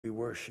We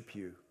worship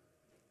you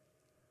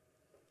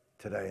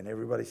today. And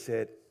everybody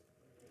said,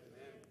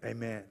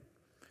 Amen.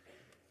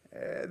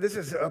 This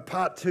is a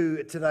part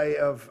 2 today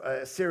of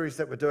a series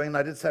that we're doing. And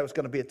I did say it was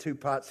going to be a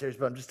 2-part series,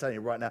 but I'm just telling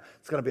you right now,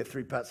 it's going to be a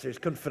 3-part series.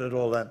 Couldn't fit it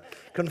all in.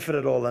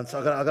 So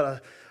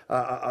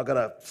I've got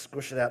to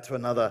squish it out to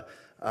another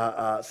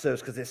service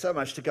because there's so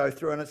much to go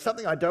through. And it's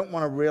something I don't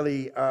want to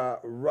really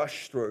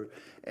rush through.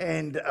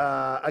 And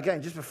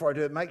again, just before I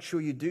do it, make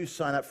sure you do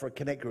sign up for a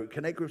Connect group.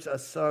 Connect groups are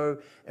so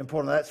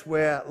important. That's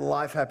where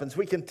life happens.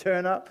 We can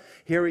turn up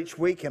here each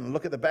week and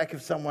look at the back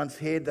of someone's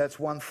head. That's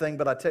one thing.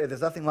 But I tell you,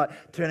 there's nothing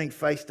like turning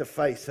face to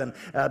face and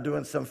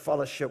doing some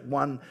fellowship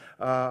one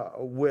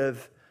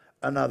with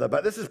another.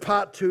 But this is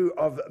part 2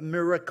 of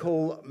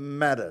Miracle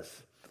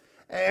Matters.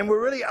 And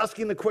we're really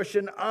asking the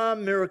question, are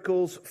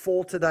miracles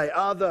for today?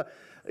 Are the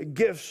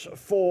gifts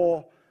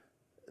for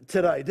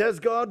today? Does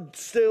God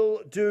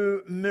still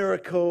do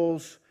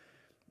miracles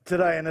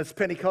today? And as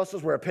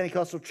Pentecostals, we're a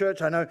Pentecostal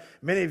church. I know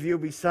many of you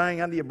will be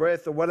saying under your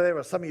breath or whatever,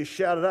 or some of you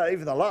shouted out,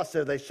 even the last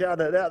service, they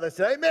shouted it out. They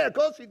said, amen, of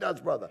course he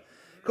does, brother.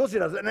 Of course he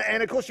does.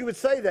 And of course you would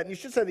say that, and you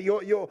should say that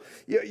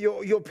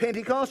you're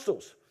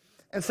Pentecostals.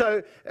 And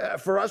so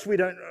for us, we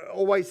don't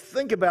always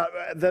think about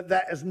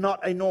that is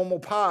not a normal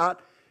part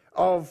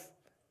of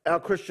our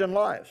Christian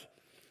lives.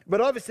 But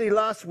obviously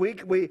last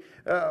week we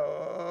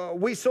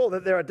saw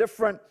that there are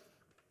different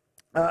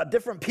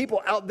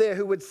people out there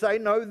who would say,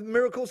 no,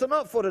 miracles are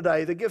not for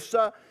today. The gifts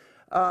are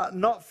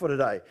not for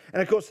today.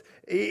 And of course,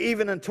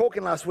 even in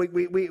talking last week,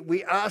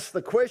 we asked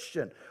the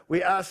question.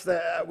 We asked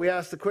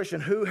the question,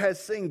 who has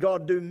seen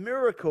God do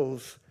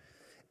miracles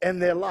in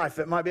their life?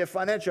 It might be a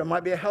financial, it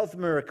might be a health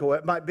miracle.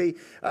 It might be,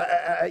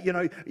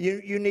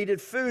 you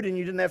needed food and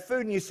you didn't have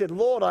food and you said,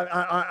 Lord,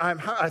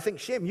 I think,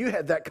 Shem, you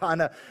had that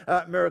kind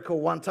of miracle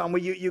one time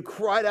where you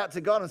cried out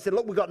to God and said,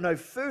 look, we've got no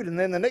food. And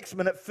then the next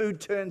minute, food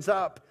turns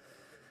up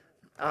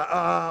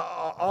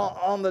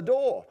on the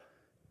door.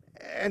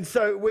 And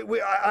so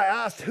I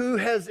asked who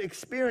has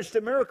experienced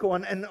a miracle.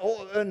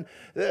 And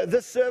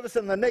this service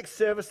and the next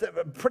service,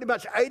 that pretty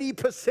much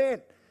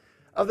 80%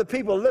 of the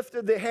people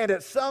lifted their hand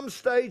at some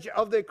stage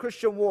of their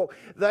Christian walk.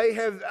 They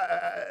have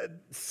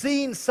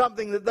seen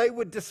something that they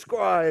would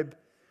describe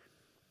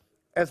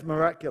as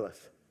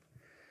miraculous.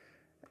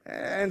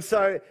 And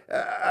so,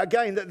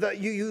 again,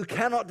 you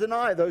cannot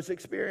deny those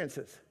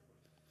experiences.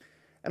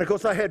 And of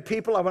course, I had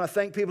people, I want to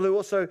thank people who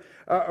also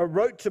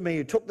wrote to me,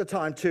 who took the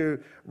time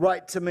to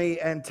write to me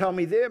and tell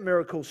me their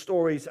miracle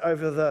stories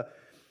over the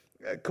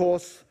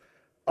course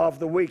of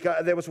the week.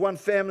 There was one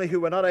family who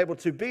were not able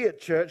to be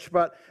at church,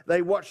 but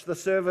they watched the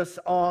service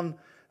online,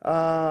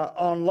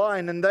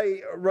 and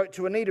they wrote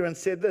to Anita and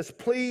said this: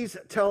 please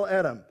tell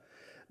Adam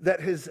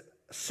that his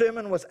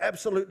sermon was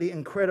absolutely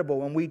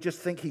incredible, and we just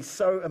think he's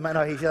so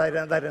amazing.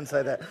 No, they didn't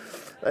say that.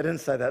 They didn't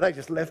say that. They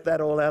just left that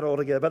all out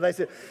altogether. But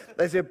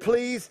they said,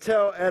 please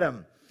tell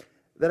Adam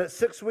that at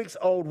 6 weeks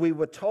old, we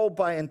were told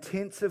by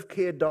intensive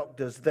care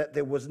doctors that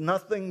there was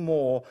nothing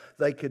more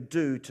they could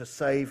do to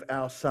save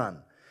our son,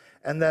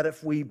 and that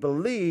if we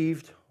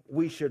believed,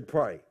 we should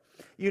pray.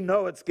 You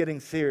know it's getting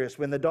serious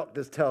when the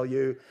doctors tell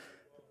you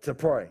to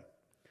pray.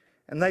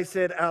 And they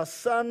said, our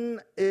son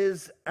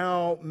is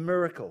our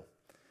miracle.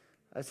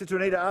 I said to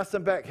Anita, ask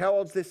them back, how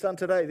old's their son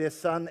today? Their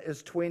son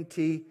is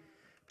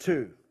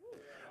 22.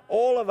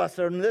 All of us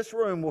in this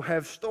room will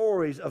have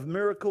stories of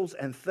miracles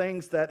and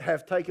things that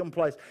have taken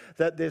place,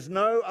 that there's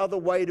no other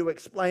way to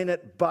explain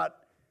it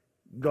but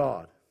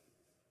God.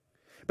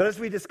 But as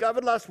we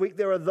discovered last week,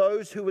 there are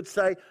those who would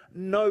say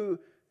no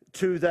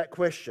to that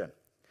question.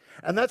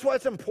 And that's why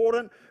it's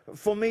important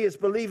for me as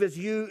believers,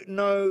 you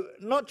know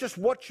not just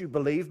what you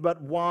believe, but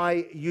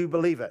why you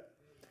believe it.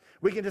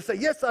 We can just say,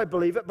 yes, I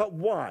believe it, but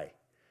why?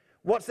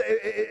 What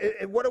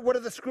do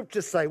the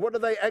scriptures say? What do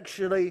they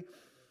actually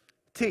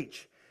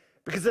teach?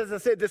 Because as I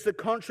said, this is a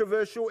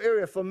controversial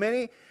area. For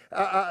many,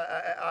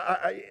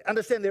 I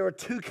understand there are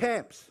 2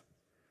 camps.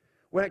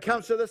 When it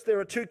comes to this, there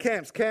are 2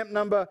 camps. Camp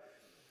number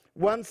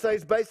 1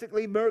 says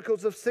basically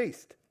miracles have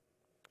ceased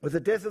with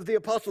the death of the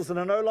apostles and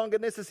are no longer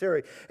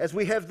necessary, as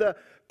we have the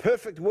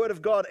perfect word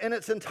of God in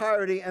its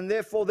entirety, and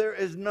therefore there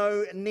is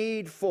no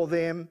need for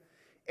them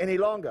any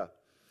longer.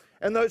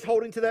 And those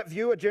holding to that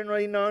view are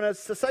generally known as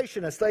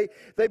cessationists.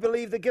 They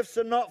believe the gifts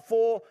are not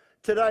for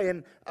today.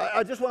 And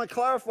I just want to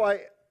clarify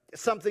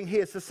something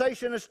here.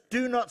 Cessationists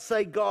do not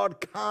say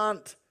God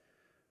can't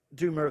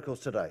do miracles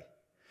today.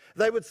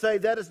 They would say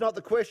that is not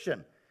the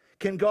question.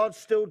 Can God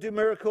still do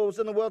miracles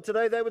in the world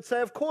today? They would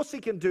say, of course he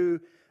can do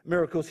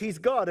miracles. He's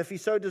God. If he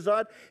so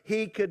desired,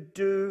 he could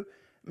do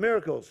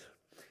miracles.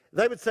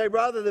 They would say,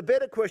 rather, the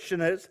better question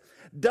is,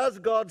 does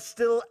God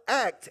still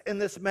act in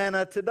this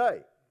manner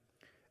today?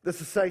 The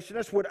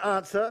cessationist would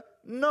answer,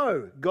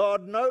 no,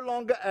 God no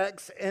longer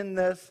acts in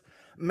this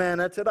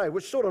manner today,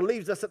 which sort of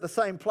leaves us at the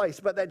same place,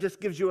 but that just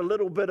gives you a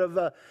little bit of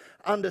a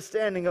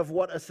understanding of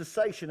what a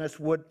cessationist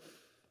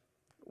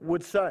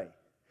would say.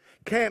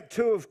 Camp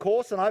 2, of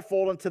course, and I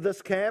fall into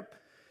this camp,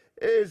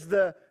 is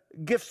the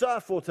gifts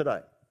are for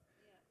today.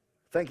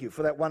 Thank you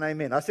for that one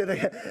amen. I said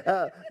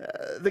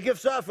the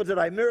gifts are for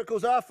today.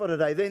 Miracles are for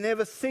today. They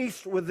never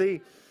ceased with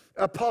the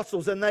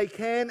apostles, and they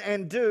can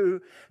and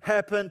do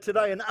happen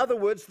today. In other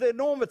words, they're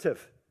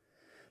normative.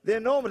 They're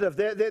normative.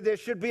 There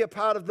should be a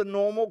part of the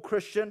normal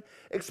Christian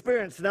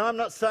experience. Now, I'm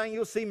not saying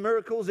you'll see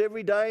miracles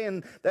every day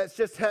and that's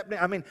just happening.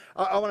 I mean,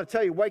 I want to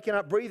tell you, waking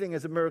up breathing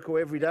is a miracle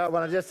every day. I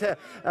want to just have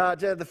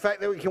the fact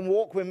that we can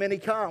walk when many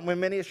can't, when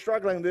many are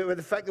struggling, with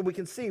the fact that we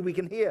can see, we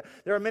can hear.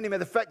 There are many,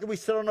 the fact that we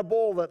sit on a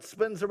ball that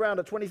spins around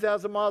at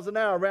 20,000 miles an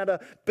hour around a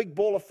big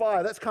ball of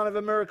fire, that's kind of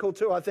a miracle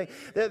too, I think.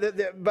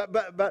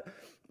 But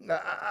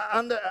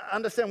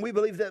understand, we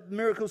believe that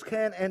miracles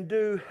can and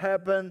do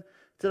happen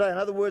today. In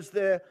other words,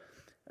 they're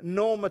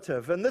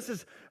normative. And this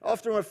is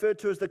often referred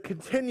to as the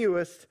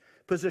continuous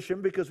position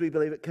because we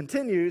believe it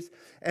continues.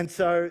 And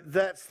so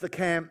that's the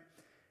camp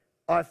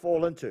I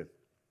fall into.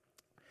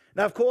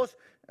 Now, of course,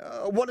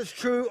 what is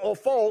true or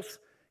false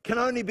can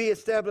only be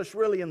established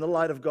really in the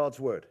light of God's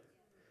word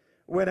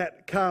when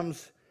it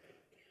comes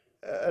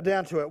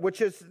down to it,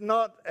 which is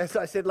not, as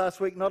I said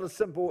last week, not as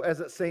simple as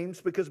it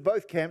seems, because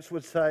both camps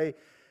would say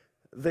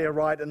they're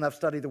right and they've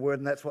studied the word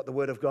and that's what the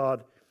word of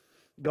God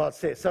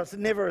says. So it's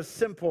never as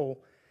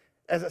simple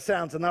as it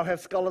sounds, and they'll have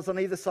scholars on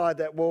either side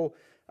that will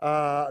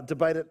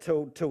debate it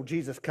till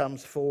Jesus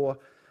comes for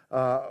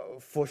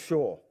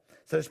sure.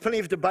 So there's plenty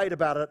of debate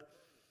about it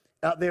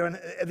out there. And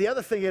the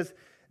other thing is,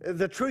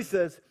 the truth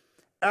is,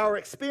 our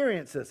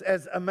experiences,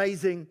 as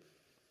amazing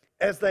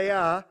as they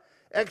are,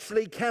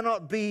 actually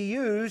cannot be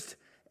used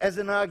as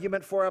an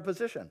argument for our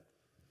position.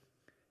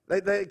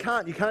 They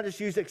can't. You can't just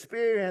use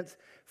experience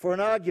for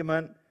an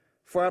argument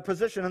for our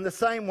position. In the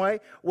same way,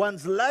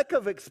 one's lack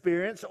of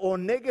experience or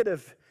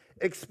negative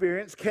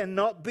experience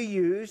cannot be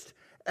used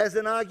as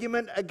an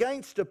argument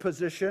against a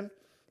position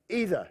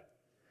either.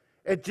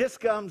 It just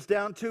comes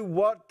down to,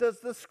 what does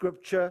the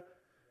scripture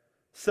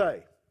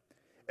say?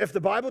 If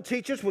the Bible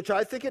teaches, which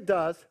I think it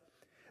does,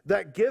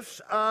 that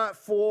gifts are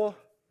for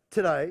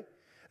today,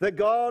 that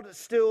God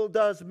still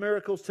does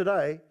miracles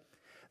today,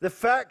 the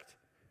fact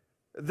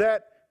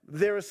that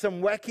there is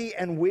some wacky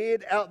and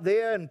weird out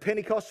there in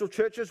Pentecostal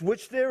churches,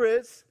 which there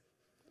is,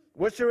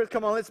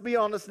 come on, let's be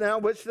honest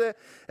now.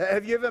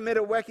 Have you ever met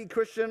a wacky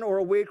Christian or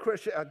a weird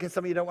Christian? I guess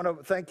some of you don't want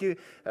to, thank you.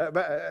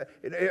 But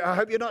I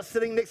hope you're not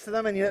sitting next to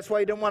them and that's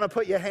why you don't want to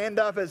put your hand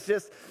up. It's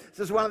just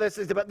one of those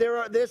things. But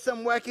there's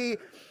some wacky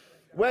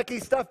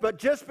stuff. But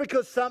just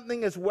because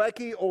something is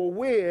wacky or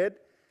weird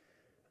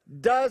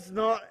does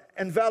not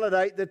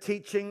invalidate the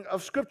teaching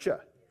of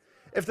Scripture.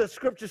 If the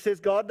Scripture says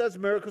God does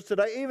miracles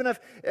today, even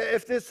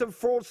if there's some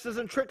fraudsters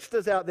and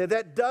tricksters out there,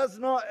 that does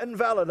not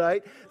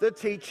invalidate the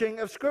teaching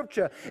of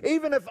Scripture.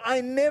 Even if I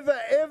never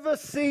ever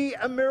see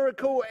a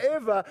miracle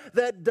ever,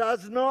 that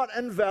does not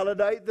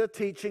invalidate the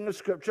teaching of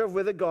Scripture of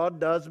whether God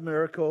does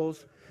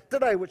miracles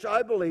today, which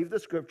I believe the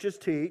Scriptures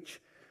teach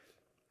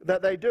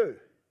that they do.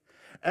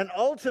 And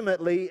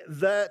ultimately,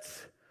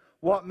 that's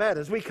what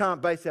matters. We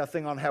can't base our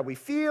thing on how we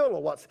feel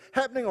or what's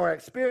happening or our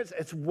experience.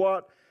 It's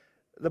what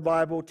the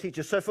Bible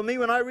teaches. So for me,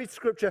 when I read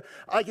Scripture,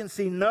 I can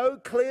see no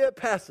clear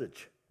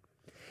passage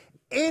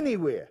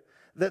anywhere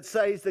that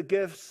says the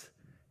gifts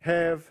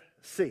have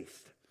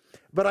ceased.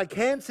 But I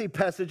can see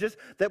passages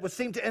that would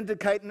seem to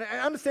indicate, and I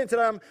understand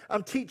today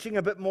I'm teaching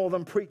a bit more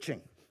than preaching,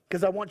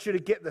 because I want you to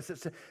get this.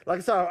 It's, like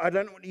I say, I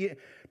don't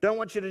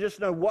want you to just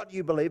know what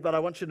you believe, but I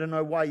want you to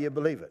know why you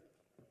believe it.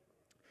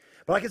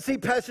 But I can see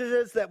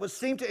passages that would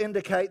seem to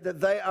indicate that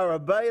they are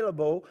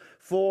available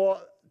for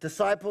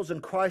disciples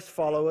and Christ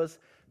followers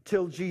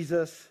till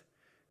Jesus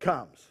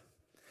comes.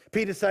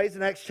 Peter says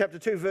in Acts chapter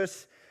 2,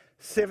 verse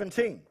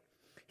 17,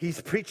 he's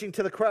preaching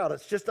to the crowd.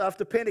 It's just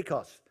after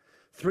Pentecost.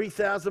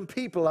 3,000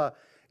 people are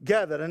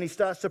gathered, and he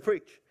starts to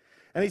preach.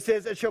 And he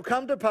says, it shall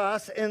come to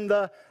pass in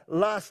the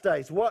last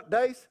days. What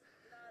days?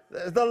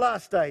 The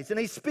last days. And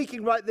he's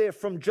speaking right there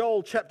from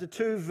Joel chapter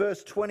 2,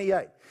 verse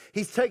 28.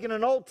 He's taken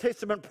an Old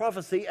Testament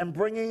prophecy and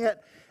bringing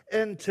it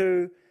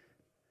into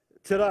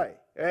today,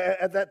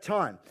 at that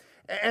time.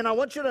 And I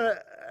want you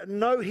to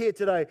know here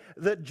today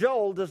that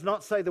Joel does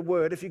not say the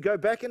word. If you go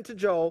back into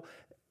Joel,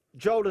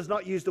 Joel does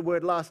not use the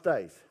word last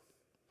days.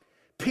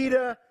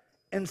 Peter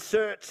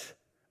inserts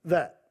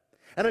that.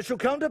 And it shall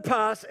come to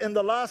pass in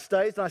the last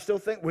days, and I still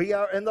think we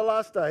are in the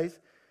last days.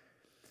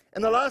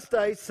 In the last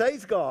days,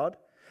 says God,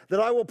 that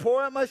I will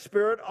pour out my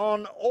Spirit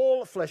on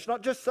all flesh,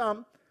 not just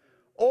some,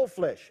 all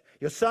flesh.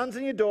 Your sons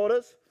and your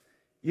daughters,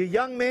 your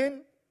young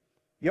men,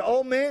 your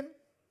old men,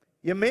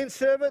 your men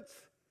servants,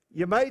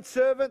 your maid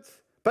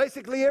servants,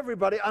 basically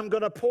everybody, I'm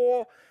going to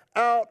pour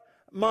out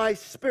my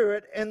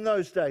Spirit in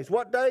those days.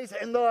 What days?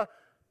 In the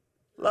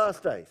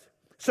last days.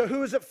 So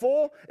who is it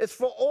for? It's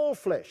for all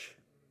flesh.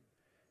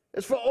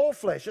 It's for all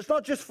flesh. It's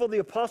not just for the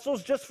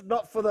apostles, just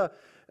not for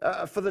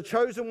the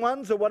chosen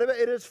ones or whatever.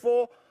 It is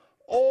for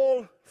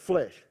all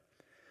flesh.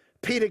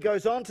 Peter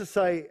goes on to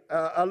say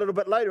a little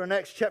bit later in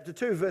Acts chapter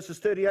 2, verses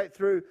 38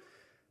 through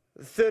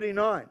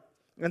 39.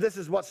 And this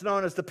is what's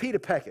known as the Peter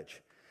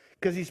package.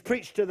 Because he's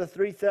preached to the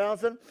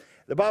 3,000.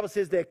 The Bible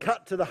says they're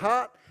cut to the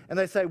heart. And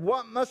they say,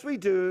 what must we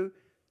do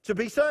to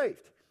be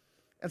saved?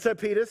 And so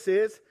Peter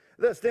says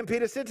this. Then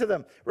Peter said to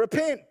them,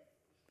 repent.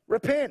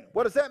 Repent.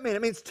 What does that mean?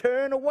 It means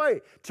turn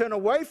away. Turn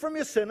away from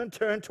your sin and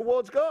turn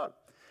towards God.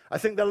 I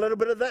think that a little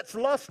bit of that's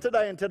lost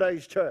today in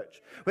today's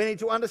church. We need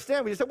to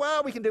understand. We just say,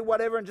 well, we can do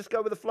whatever and just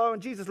go with the flow,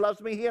 and Jesus loves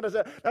me here.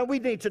 No, we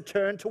need to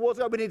turn towards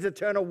God. We need to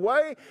turn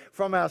away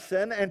from our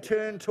sin and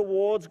turn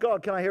towards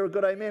God. Can I hear a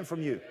good amen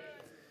from you?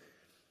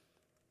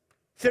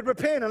 He said,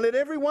 repent and let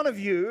every one of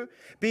you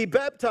be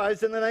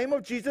baptized in the name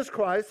of Jesus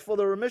Christ for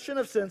the remission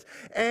of sins,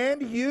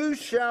 and you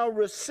shall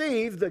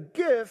receive the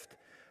gift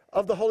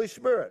of the Holy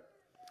Spirit.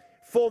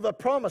 For the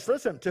promise,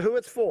 listen to who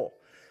it's for.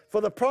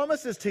 For the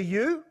promise is to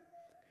you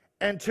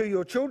and to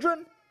your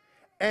children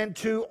and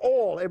to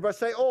all. Everybody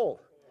say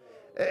all.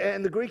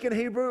 In the Greek and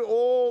Hebrew,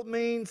 all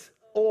means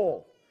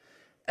all.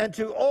 And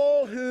to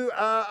all who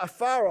are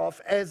afar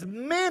off, as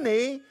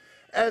many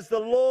as the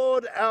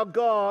Lord our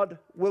God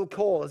will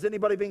call. Has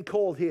anybody been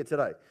called here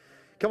today?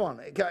 Come on,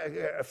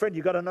 friend,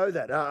 you've got to know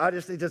that. I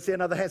just need to see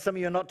another hand. Some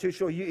of you are not too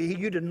sure.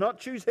 You did not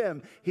choose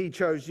him. He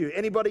chose you.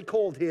 Anybody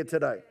called here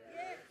today?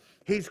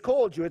 He's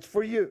called you. It's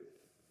for you.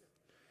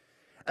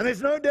 And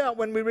there's no doubt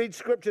when we read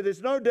Scripture,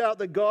 there's no doubt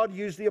that God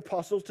used the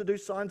apostles to do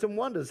signs and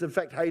wonders. In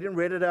fact, Hayden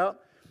read it out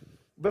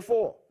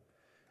before.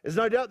 There's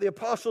no doubt the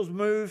apostles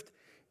moved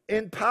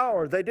in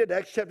power. They did.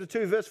 Acts chapter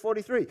 2, verse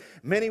 43.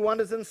 Many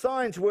wonders and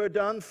signs were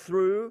done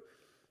through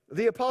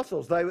the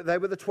apostles. They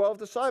were the 12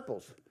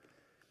 disciples.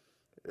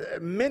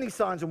 Many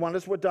signs and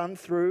wonders were done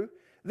through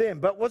them.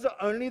 But was it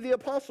only the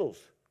apostles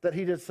that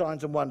he did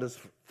signs and wonders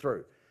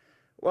through?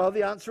 Well,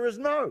 the answer is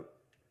no.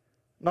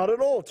 Not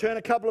at all. Turn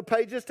a couple of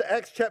pages to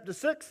Acts chapter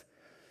 6,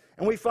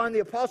 and we find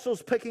the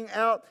apostles picking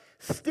out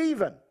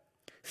Stephen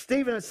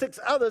and 6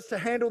 others to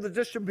handle the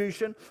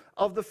distribution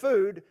of the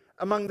food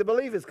among the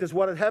believers. Because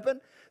what had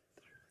happened?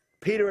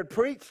 Peter had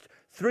preached,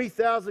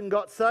 3,000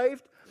 got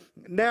saved.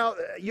 Now,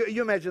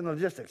 you imagine the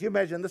logistics. You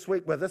imagine this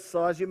week we're this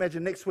size. You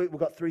imagine next week we've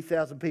got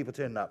 3,000 people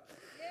turning up.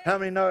 How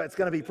many know it's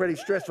going to be pretty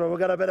stressful? We've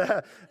got a bit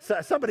of,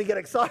 somebody get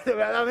excited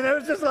about it. I mean, it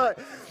was just like,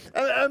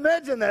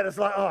 imagine that. It's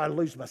like, oh, I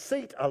lose my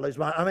seat. I mean,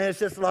 it's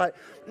just like,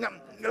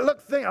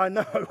 look, I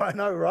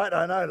know, right?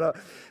 I know.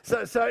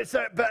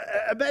 But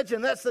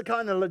imagine that's the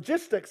kind of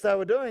logistics they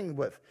were doing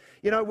with,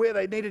 where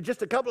they needed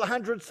just a couple of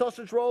hundred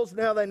sausage rolls.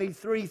 Now they need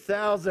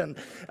 3,000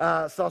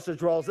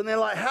 sausage rolls. And they're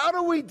like, how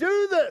do we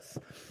do this?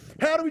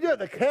 How do we do it?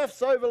 The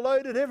calf's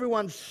overloaded.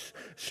 Everyone's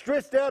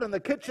stressed out in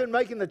the kitchen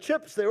making the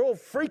chips. They're all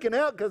freaking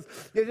out because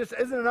there just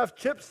isn't enough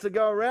chips to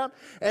go around.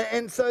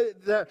 And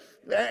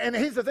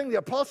here's the thing. The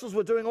apostles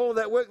were doing all of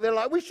that work. They're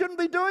like, we shouldn't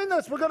be doing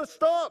this. We've got to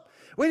stop.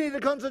 We need to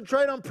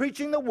concentrate on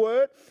preaching the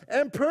word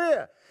and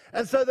prayer.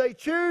 And so they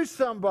choose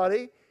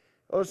somebody,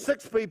 or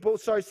 7,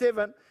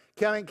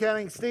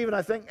 counting Stephen,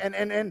 I think,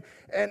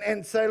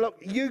 and say, look,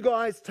 you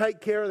guys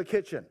take care of the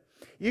kitchen.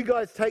 You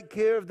guys take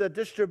care of the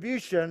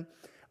distribution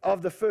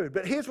of the food.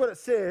 But here's what it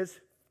says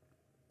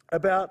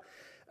about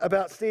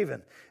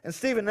Stephen. And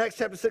Stephen, in Acts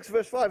chapter 6,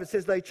 verse 5, it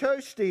says, they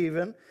chose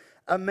Stephen,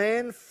 a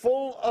man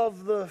full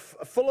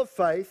of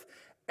faith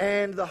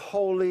and the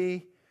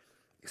Holy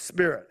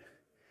Spirit.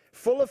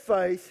 Full of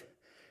faith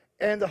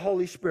and the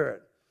Holy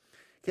Spirit.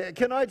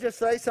 Can I just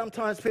say,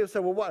 sometimes people say,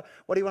 well,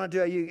 what do you want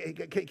to do?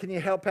 Can you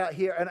help out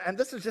here? And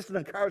this is just an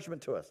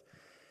encouragement to us.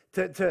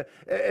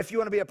 If you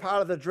want to be a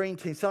part of the dream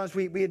team, sometimes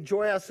we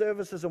enjoy our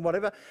services and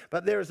whatever,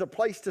 but there is a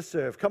place to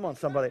serve. Come on,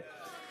 somebody.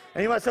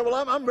 And you might say, well,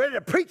 I'm ready to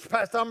preach,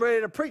 Pastor. I'm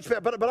ready to preach.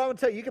 But I would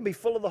tell you, you can be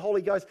full of the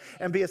Holy Ghost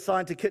and be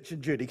assigned to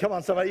kitchen duty. Come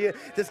on, somebody. You're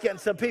just getting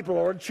some people,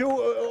 or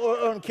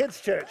in kids'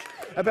 church,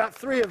 about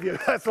 3 of you.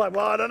 That's like,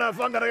 well, I don't know if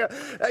I'm going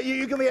to go.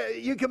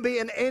 You can be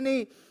in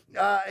any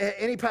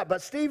part.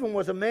 But Stephen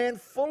was a man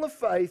full of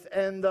faith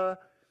and the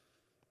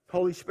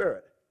Holy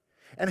Spirit.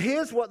 And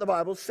here's what the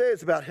Bible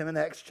says about him in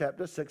Acts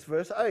chapter 6,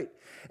 verse 8.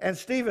 And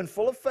Stephen,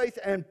 full of faith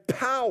and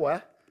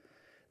power,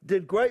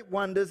 did great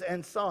wonders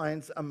and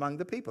signs among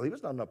the people. He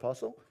was not an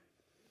apostle.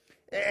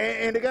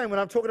 And again, when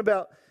I'm talking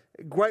about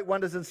great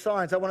wonders and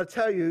signs, I want to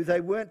tell you they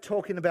weren't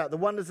talking about the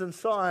wonders and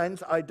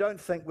signs, I don't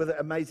think, with the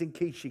amazing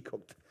quiche he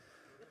cooked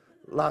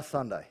last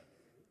Sunday.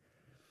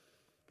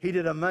 He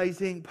did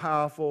amazing,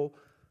 powerful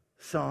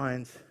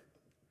signs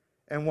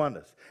and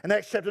wonders. In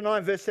Acts chapter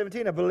 9, verse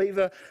 17, a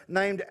believer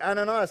named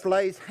Ananias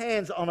lays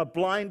hands on a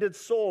blinded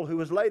Saul, who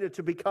was later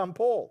to become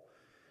Paul.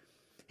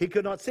 He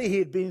could not see. He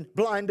had been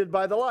blinded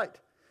by the light.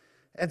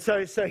 And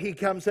so he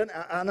comes in,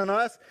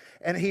 Ananias,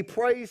 and he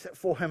prays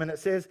for him. And it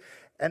says,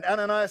 and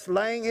Ananias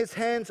laying his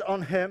hands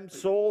on him,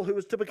 Saul, who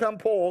was to become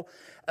Paul,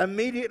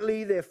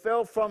 immediately there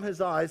fell from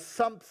his eyes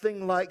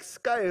something like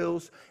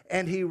scales,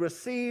 and he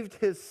received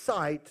his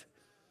sight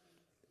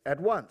at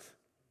once.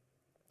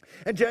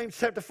 And James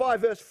chapter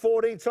 5, verse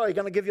 14, I'm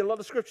going to give you a lot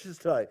of scriptures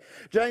today.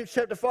 James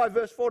chapter 5,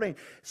 verse 14,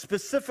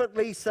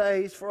 specifically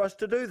says for us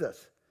to do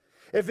this.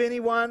 Is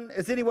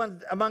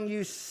anyone among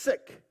you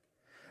sick?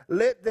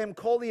 Let them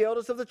call the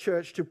elders of the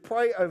church to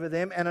pray over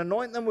them and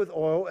anoint them with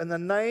oil in the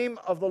name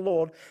of the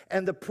Lord.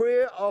 And the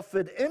prayer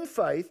offered in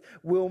faith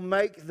will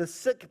make the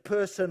sick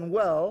person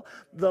well.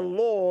 The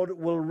Lord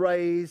will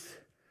raise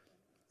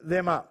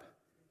them up.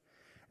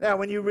 Now,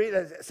 when you read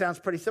it, it sounds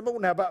pretty simple.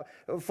 Now, but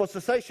for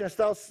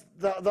cessationists,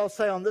 they'll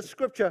say on this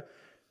scripture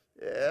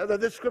that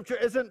this scripture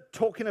isn't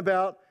talking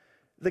about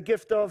the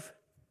gift of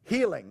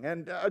healing.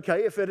 And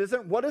okay, if it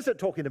isn't, what is it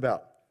talking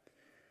about?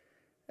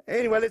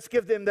 Anyway, let's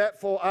give them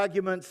that for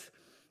argument's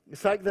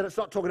sake, that it's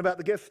not talking about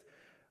the gift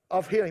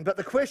of healing. But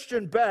the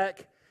question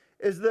back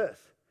is this.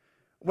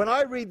 When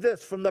I read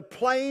this from the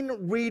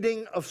plain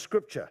reading of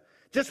Scripture,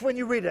 just when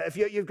you read it, if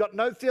you've got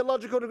no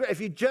theological degree,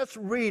 if you just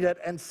read it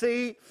and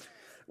see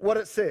what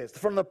it says,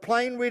 from the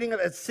plain reading of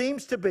it, it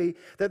seems to be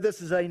that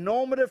this is a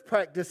normative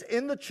practice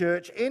in the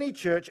church, any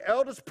church.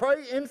 Elders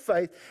pray in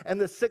faith, and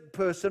the sick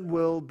person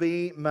will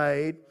be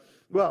made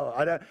well.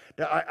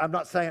 I'm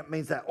not saying it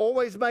means they're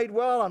always made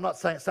well. I'm not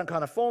saying it's some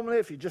kind of formula.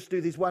 If you just do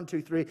these 1,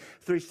 2,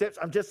 3 steps,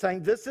 I'm just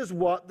saying this is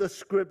what the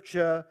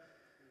Scripture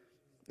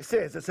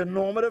says. It's a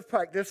normative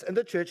practice in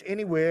the church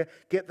anywhere.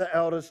 Get the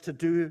elders to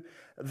do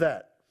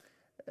that.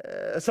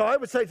 So I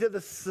would say to the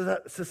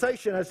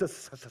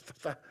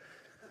cessationists,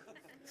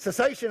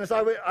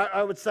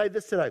 I would say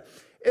this today.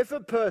 If a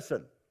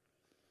person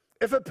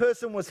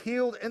was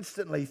healed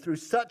instantly through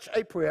such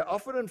a prayer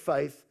offered in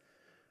faith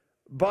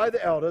by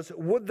the elders,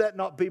 would that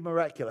not be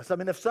miraculous? I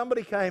mean, if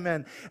somebody came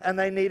in and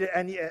they needed,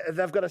 and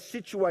they've got a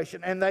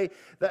situation and they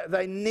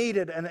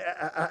needed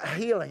a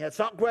healing. It's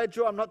not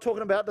gradual. I'm not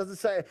talking about, doesn't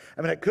say,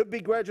 I mean, it could be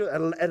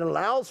gradual. It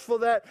allows for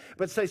that.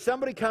 But say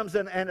somebody comes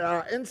in and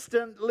are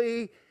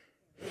instantly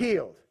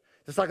healed.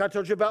 Just like I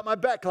told you about my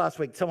back last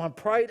week. Someone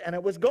prayed and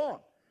it was gone.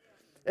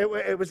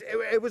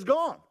 It was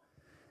gone.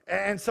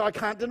 And so I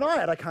can't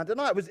deny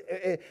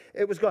it.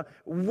 It was gone.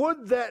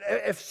 Would that,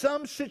 if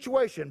some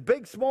situation,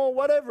 big, small,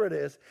 whatever it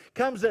is,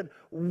 comes in,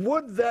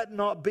 would that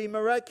not be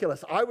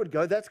miraculous? I would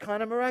go, that's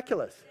kind of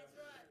miraculous.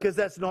 Because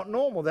that's not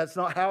normal. That's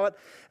not how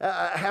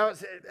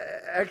it's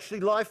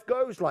actually life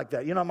goes like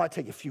that. You know, it might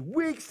take a few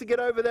weeks to get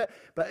over that,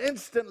 but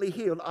instantly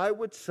healed, I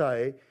would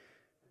say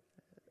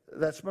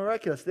that's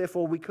miraculous.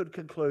 Therefore, we could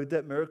conclude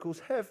that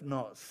miracles have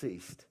not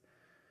ceased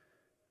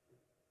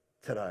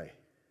today.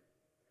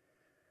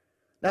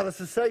 Now, the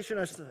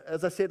cessationists,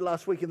 as I said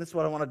last week, and this is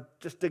what I want to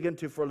just dig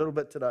into for a little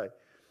bit today.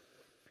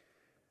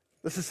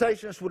 The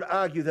cessationists would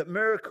argue that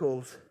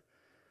miracles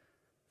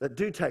that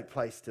do take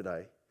place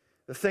today,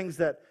 the things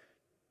that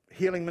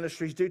healing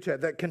ministries do take,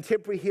 that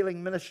contemporary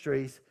healing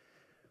ministries,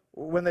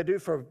 when they do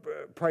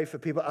pray for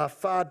people, are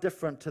far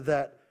different to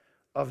that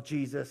of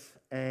Jesus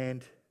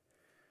and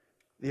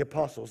the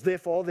apostles.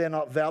 Therefore, they're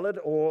not valid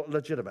or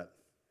legitimate.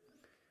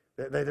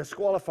 They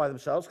disqualify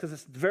themselves because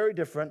it's very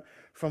different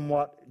from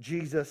what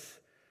Jesus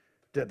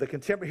did. The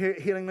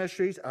contemporary healing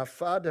ministries are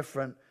far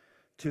different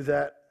to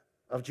that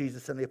of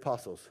Jesus and the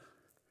apostles.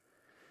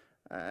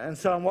 And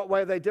so in what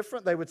way are they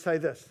different? They would say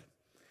this.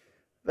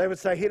 They would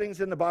say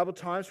healings in the Bible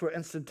times were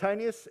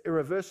instantaneous,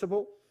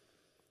 irreversible,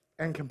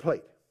 and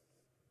complete.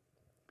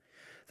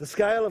 The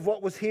scale of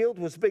what was healed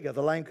was bigger.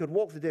 The lame could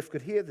walk, the deaf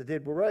could hear, the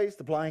dead were raised,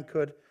 the blind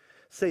could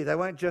see. They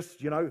weren't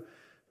just,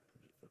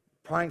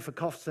 praying for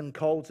coughs and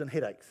colds and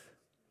headaches.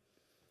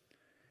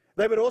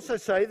 They would also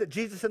say that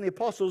Jesus and the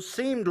apostles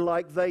seemed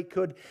like they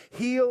could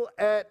heal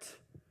at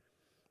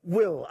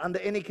will under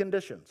any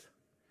conditions.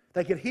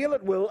 They could heal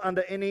at will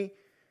under any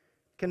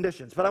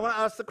conditions. But I want to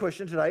ask the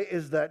question today,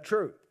 is that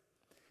true?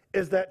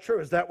 Is that true?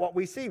 Is that what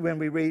we see when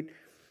we read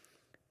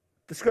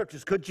the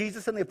Scriptures? Could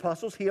Jesus and the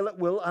apostles heal at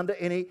will under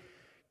any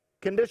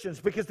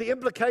conditions? Because the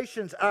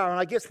implications are, and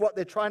I guess what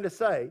they're trying to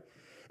say,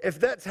 if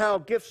that's how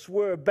gifts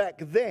were back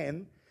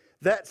then,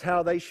 that's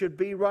how they should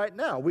be right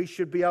now. We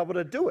should be able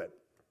to do it.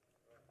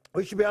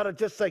 We should be able to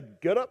just say,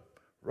 get up,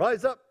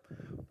 rise up,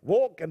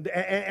 walk, and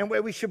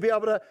where we should be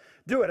able to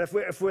do it.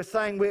 If we're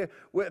saying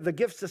the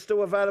gifts are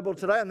still available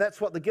today, and that's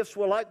what the gifts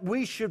were like,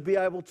 we should be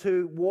able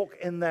to walk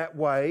in that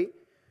way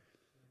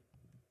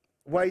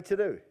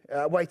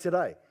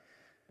today.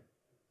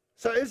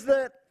 So is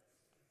that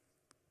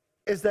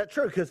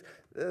true? Because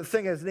the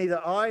thing is, neither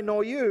I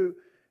nor you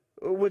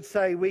would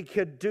say we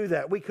could do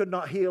that. We could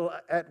not heal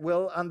at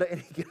will under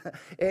any.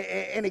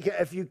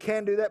 If you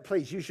can do that,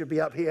 please, you should be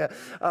up here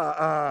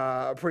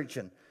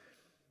preaching.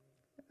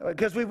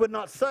 Because we would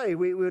not say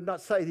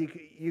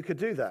you could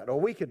do that, or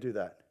we could do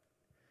that.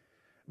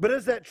 But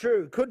is that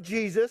true? Could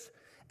Jesus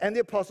and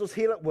the apostles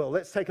heal at will?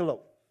 Let's take a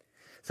look.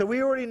 So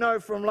we already know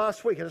from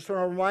last week, I just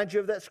want to remind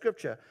you of that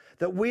scripture,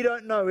 that we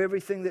don't know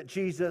everything that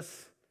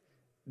Jesus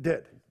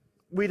did.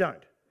 We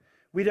don't.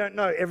 We don't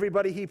know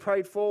everybody he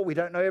prayed for. We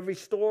don't know every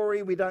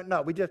story. We don't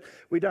know.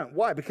 We don't.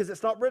 Why? Because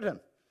it's not written.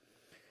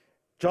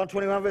 John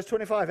 21, verse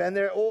 25. And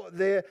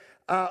there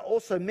are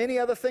also many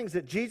other things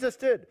that Jesus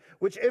did,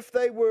 which if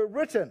they were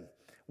written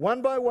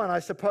one by one, I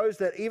suppose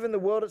that even the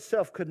world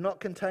itself could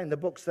not contain the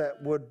books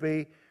that would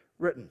be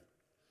written.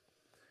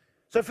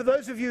 So for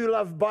those of you who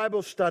love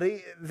Bible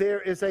study,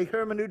 there is a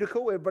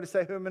hermeneutical. Everybody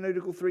say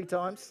hermeneutical 3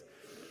 times.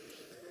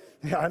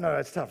 Yeah, I know,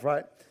 it's tough,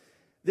 right?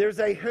 There's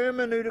a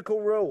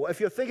hermeneutical rule. If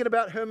you're thinking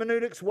about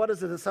hermeneutics, what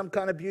is it? Is some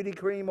kind of beauty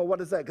cream or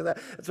what is that? Because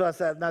that's what I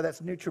said. No,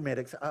 that's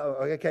Nutrimetics. Oh,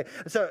 okay.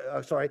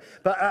 So, sorry.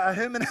 But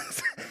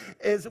hermeneutics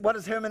is, what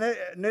is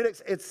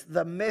hermeneutics? It's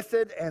the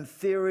method and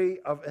theory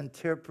of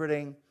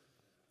interpreting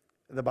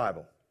the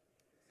Bible.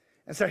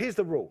 And so here's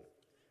the rule.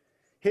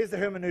 Here's the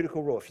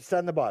hermeneutical rule. If you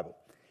study the Bible,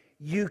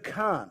 you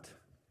can't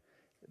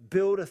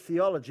build a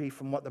theology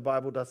from what the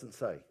Bible doesn't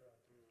say.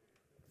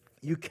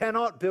 You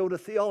cannot build a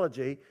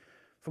theology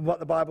from what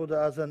the Bible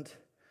doesn't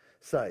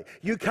say.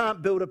 You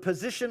can't build a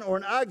position or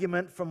an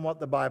argument from what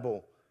the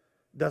Bible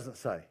doesn't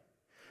say.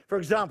 For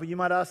example, you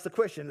might ask the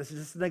question, this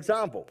is just an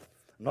example.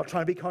 I'm not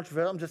trying to be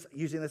controversial, I'm just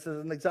using this as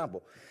an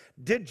example.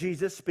 Did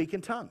Jesus speak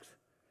in tongues?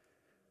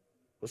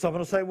 Well,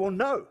 someone will say, well,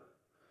 no.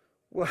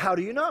 Well, how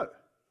do you know?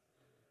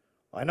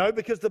 I know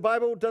because the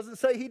Bible doesn't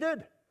say he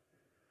did.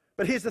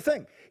 But here's the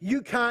thing.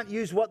 You can't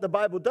use what the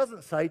Bible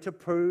doesn't say to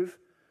prove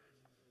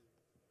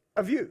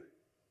a view.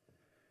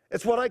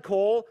 It's what I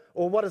call,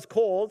 or what is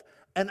called,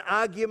 an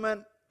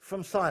argument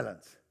from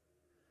silence.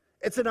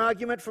 It's an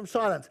argument from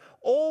silence.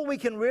 All we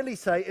can really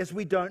say is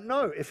we don't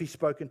know if he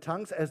spoke in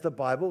tongues, as the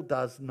Bible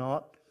does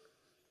not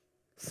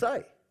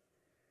say.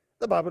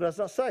 The Bible does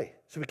not say.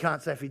 So we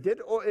can't say if he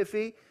did or if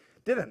he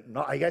didn't.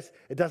 No, I guess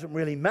it doesn't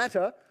really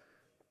matter,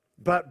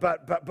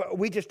 but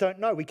we just don't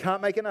know. We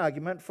can't make an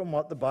argument from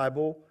what the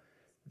Bible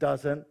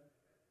doesn't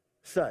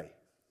say.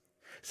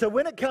 So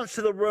when it comes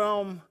to the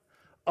realm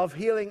of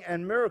healing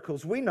and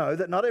miracles, we know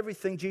that not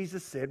everything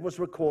Jesus said was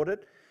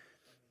recorded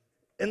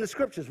in the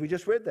scriptures. We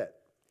just read that.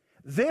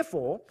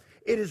 Therefore,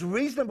 it is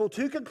reasonable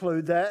to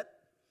conclude that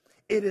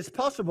it is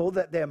possible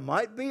that there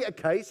might be a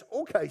case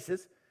or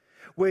cases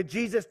where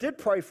Jesus did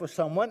pray for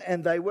someone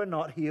and they were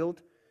not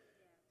healed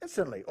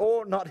instantly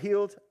or not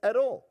healed at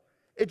all.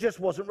 It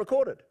just wasn't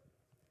recorded.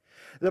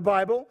 The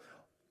Bible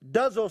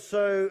does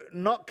also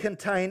not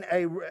contain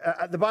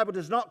the Bible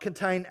does not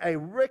contain a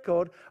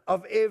record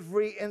of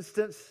every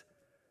instance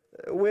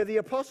where the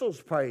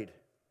apostles prayed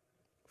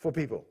for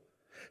people.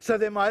 So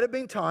there might have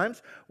been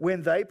times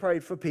when they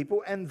prayed for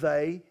people and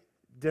they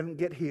didn't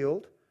get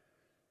healed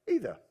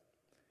either.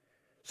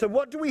 So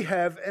what do we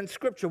have in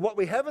Scripture? What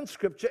we have in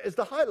Scripture is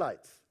the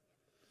highlights.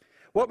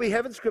 What we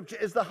have in Scripture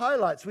is the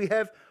highlights. We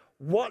have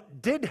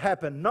what did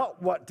happen,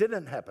 not what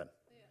didn't happen.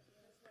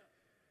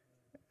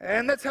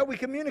 And that's how we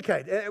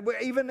communicate.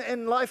 Even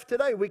in life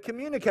today, we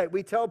communicate.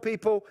 We tell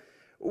people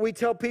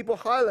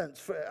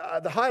highlights.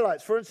 The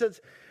highlights. For instance,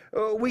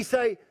 we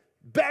say,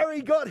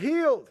 Barry got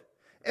healed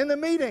in the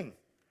meeting.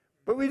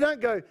 But we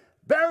don't go,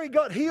 Barry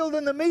got healed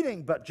in the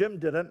meeting, but Jim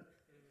didn't,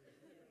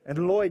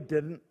 and Lloyd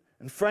didn't,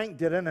 and Frank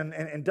didn't,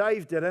 and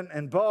Dave didn't,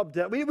 and Bob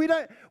didn't.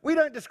 We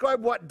don't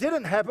describe what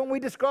didn't happen. We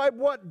describe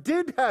what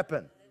did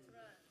happen.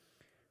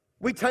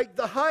 We take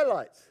the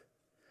highlights.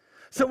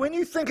 So when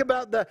you think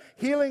about the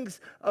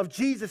healings of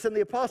Jesus and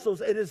the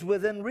apostles, it is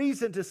within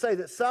reason to say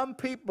that some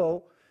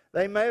people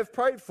they may have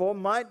prayed for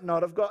might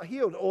not have got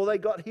healed, or they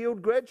got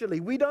healed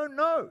gradually. We don't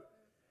know.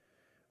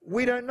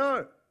 We don't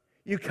know.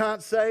 You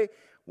can't say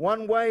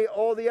one way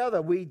or the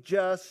other. We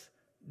just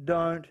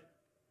don't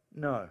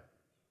know.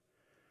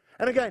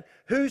 And again,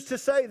 who's to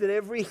say that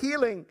every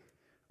healing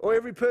or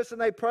every person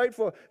they prayed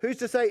for, who's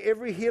to say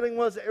every healing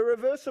was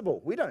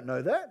irreversible? We don't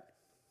know that.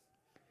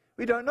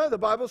 We don't know. The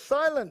Bible's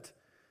silent.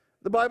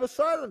 The Bible's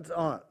silent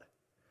on it.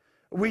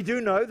 We do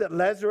know that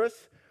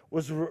Lazarus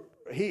was,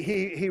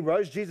 he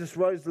rose, Jesus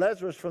rose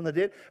Lazarus from the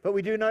dead, but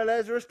we do know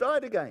Lazarus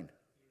died again.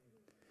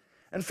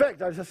 In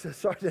fact, I'm just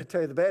sorry to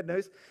tell you the bad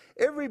news,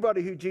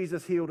 everybody who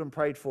Jesus healed and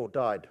prayed for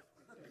died.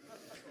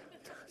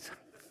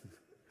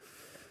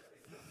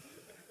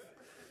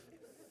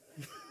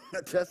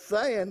 Just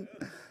saying.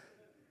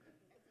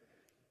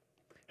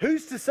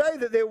 Who's to say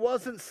that there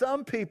wasn't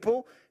some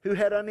people who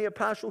had only a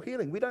partial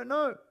healing? We don't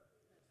know.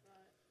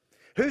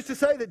 Who's to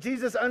say that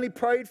Jesus only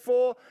prayed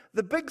for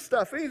the big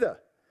stuff either,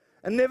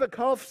 and never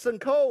coughs and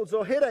colds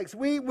or headaches?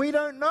 We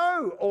don't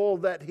know all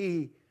that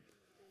he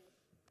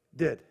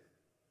did.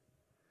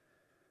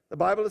 The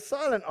Bible is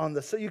silent on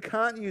this, so you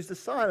can't use the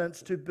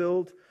silence to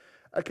build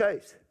a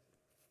case.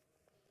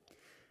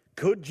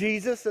 Could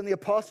Jesus and the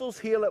apostles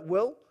heal at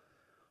will?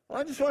 Well,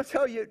 I just want to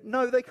tell you,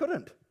 no, they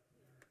couldn't.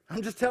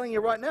 I'm just telling you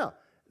right now,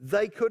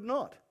 they could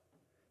not.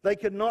 They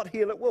could not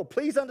heal at will.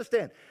 Please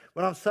understand,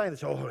 when I'm saying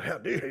this, oh, how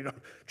dare you?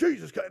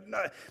 Jesus,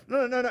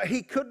 no,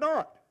 he could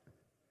not.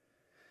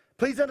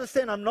 Please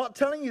understand, I'm not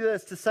telling you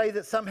this to say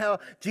that somehow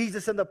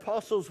Jesus and the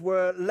apostles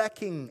were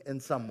lacking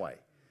in some way.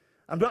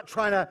 I'm not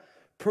trying to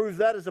prove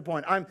that as a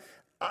point.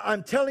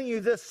 I'm telling you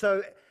this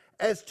so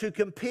as to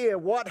compare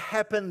what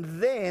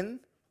happened then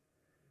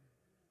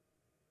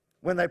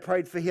when they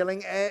prayed for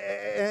healing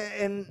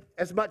and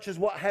as much as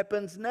what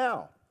happens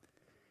now.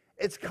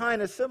 It's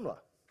kind of similar.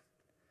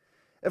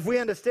 If we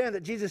understand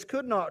that Jesus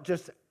could not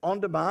just on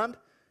demand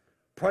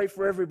pray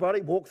for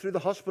everybody, walk through the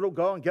hospital,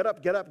 go and get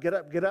up,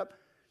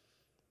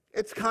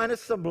 it's kind of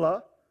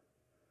similar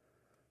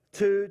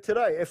to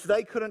today. If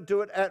they couldn't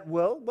do it at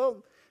will,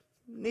 well,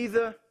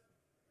 neither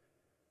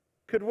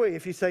could we.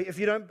 If you say, if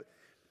you don't,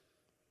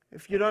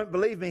 If you don't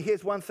believe me,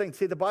 here's one thing.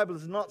 See, the Bible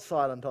is not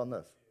silent on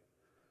this.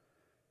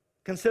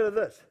 Consider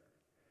this.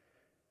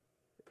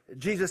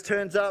 Jesus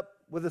turns up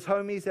with his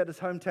homies at his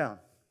hometown.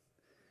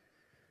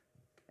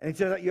 And he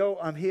turns out, yo,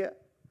 I'm here.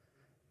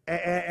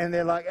 And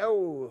they're like,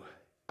 oh,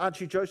 aren't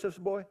you Joseph's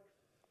boy?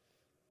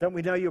 Don't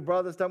we know your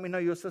brothers? Don't we know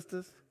your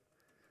sisters?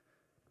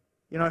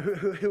 You know,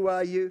 who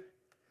are you?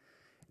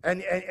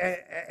 And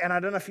I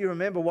don't know if you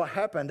remember what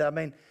happened. I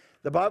mean,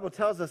 the Bible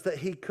tells us that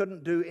he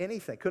couldn't do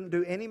anything, couldn't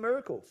do any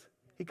miracles.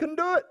 He couldn't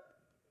do it.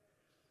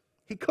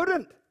 He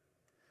couldn't.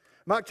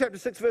 Mark chapter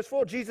 6, verse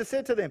 4, Jesus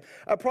said to them,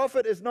 a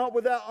prophet is not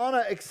without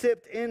honor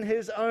except in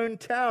his own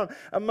town,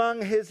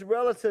 among his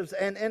relatives,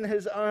 and in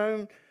his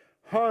own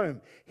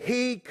home.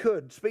 He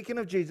could, speaking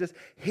of Jesus,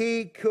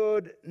 he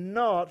could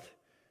not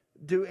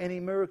do any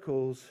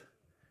miracles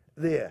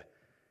there,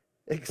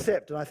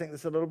 except, and I think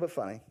this is a little bit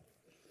funny,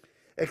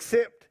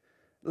 except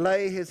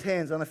lay his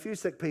hands on a few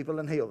sick people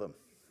and heal them.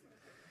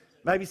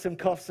 Maybe some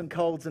coughs and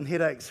colds and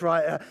headaches,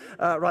 right?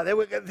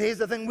 Here's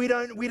the thing, we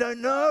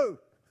don't know.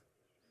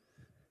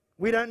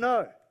 We don't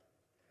know.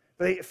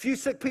 But a few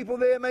sick people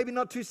there, maybe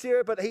not too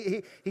serious, but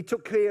he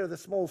took care of the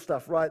small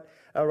stuff right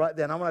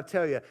then. I'm going to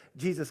tell you,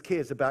 Jesus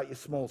cares about your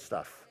small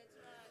stuff.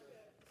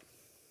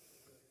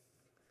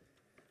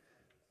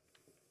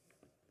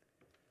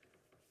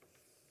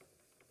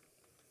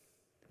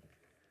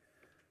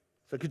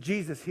 So could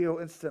Jesus heal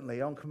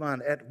instantly, on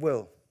command, at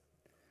will,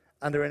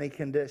 under any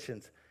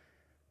conditions?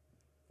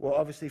 Well,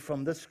 obviously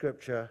from this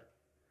scripture,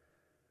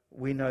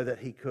 we know that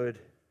he could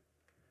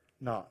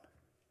not.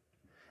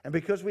 And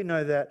because we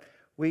know that,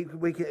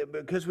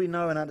 because we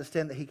know and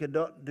understand that he could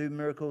not do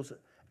miracles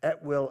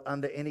at will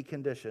under any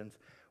conditions,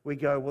 we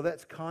go, well,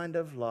 that's kind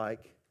of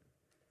like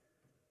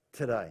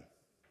today.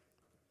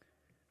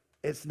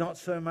 It's not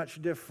so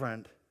much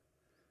different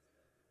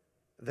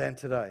than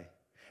today.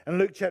 In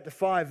Luke chapter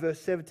 5, verse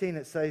 17,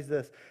 it says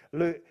this.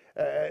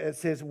 It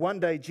says,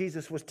 one day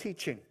Jesus was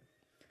teaching,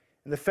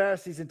 and the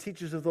Pharisees and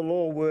teachers of the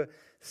law were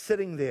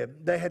sitting there.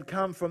 They had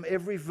come from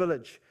every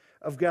village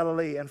of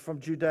Galilee and from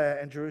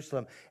Judea and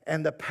Jerusalem,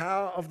 and the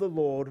power of the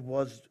Lord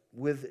was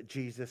with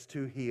Jesus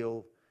to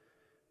heal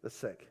the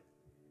sick.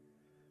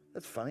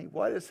 That's funny.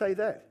 Why did it say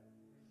that?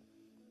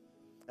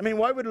 I mean,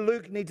 why would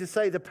Luke need to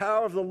say the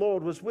power of the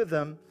Lord was with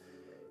him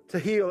to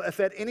heal if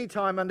at any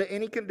time, under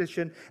any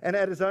condition, and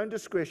at his own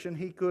discretion,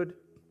 he could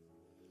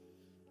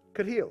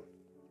heal?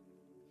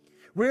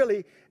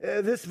 Really,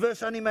 this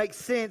verse only makes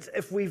sense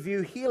if we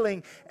view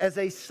healing as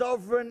a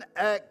sovereign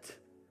act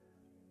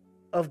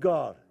of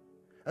God.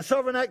 A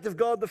sovereign act of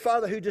God the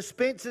Father who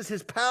dispenses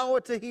his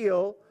power to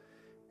heal,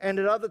 and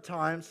at other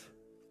times,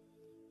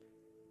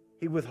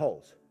 he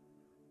withholds.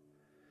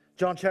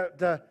 John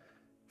chapter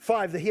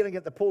 5, the healing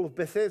at the pool of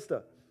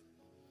Bethesda.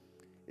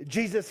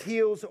 Jesus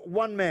heals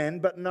one man,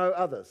 but no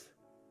others.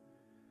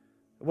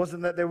 It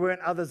wasn't that there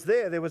weren't others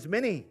there. There was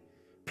many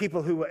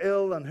people who were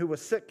ill and who were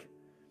sick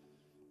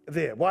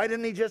there. Why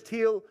didn't he just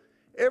heal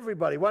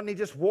everybody? Why didn't he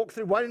just walk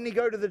through? Why didn't he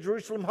go to the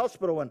Jerusalem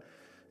hospital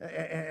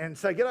and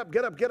say, get up,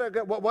 get up, get up,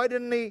 get up? Why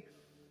didn't he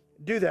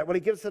do that? Well,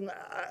 he gives an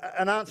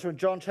answer in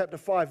John chapter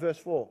 5, verse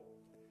 4.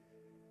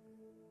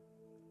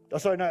 Oh,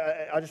 sorry, no,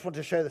 I just want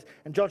to show this.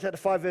 In John chapter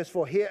 5, verse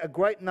 4, here a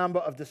great number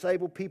of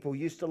disabled people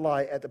used to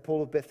lie at the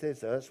pool of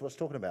Bethesda. That's what it's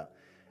talking about.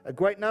 A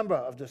great number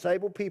of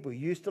disabled people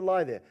used to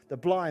lie there. The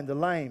blind, the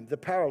lame, the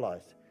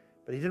paralyzed.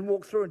 But he didn't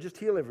walk through and just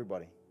heal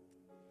everybody.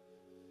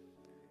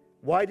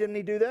 Why didn't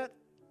he do that?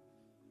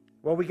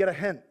 Well, we get a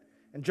hint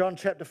in John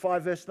chapter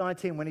 5, verse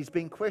 19, when he's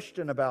being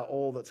questioned about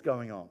all that's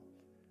going on.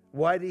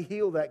 Why did he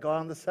heal that guy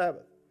on the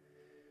Sabbath?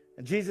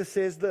 And Jesus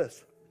says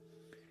this,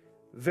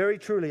 very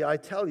truly, I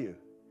tell you,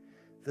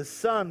 the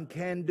Son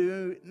can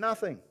do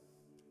nothing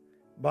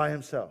by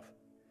himself.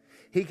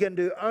 He can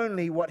do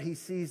only what he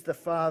sees the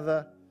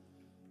Father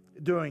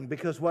doing,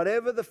 because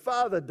whatever the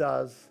Father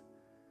does,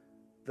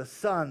 the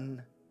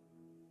Son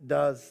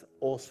does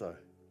also.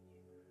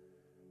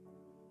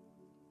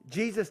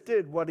 Jesus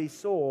did what he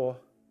saw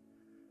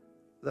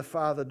the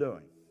Father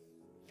doing.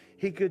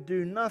 He could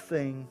do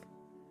nothing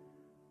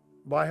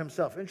by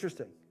himself.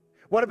 Interesting.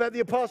 What about the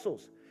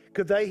apostles?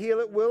 Could they heal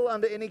at will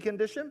under any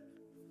condition?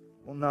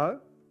 Well, no.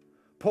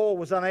 Paul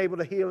was unable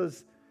to heal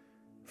his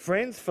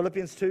friends,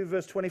 Philippians 2,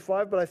 verse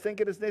 25, but I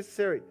think it is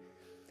necessary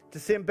to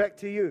send back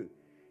to you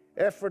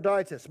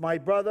Epaphroditus, my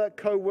brother,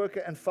 co-worker,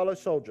 and fellow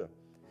soldier,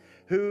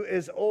 who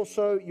is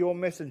also your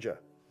messenger,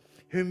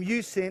 whom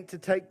you sent to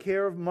take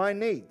care of my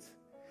needs.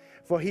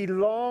 For he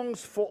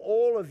longs for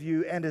all of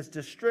you and is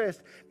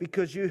distressed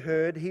because you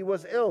heard he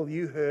was ill.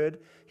 You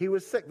heard he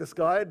was sick. This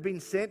guy had been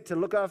sent to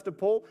look after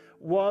Paul,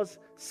 was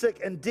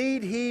sick.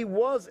 Indeed, he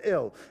was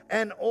ill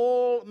and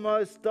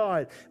almost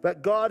died.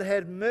 But God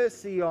had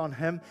mercy on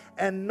him,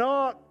 and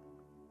not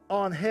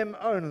on him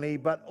only,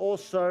 but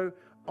also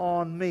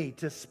on me,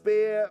 to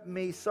spare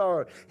me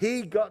sorrow.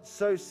 He got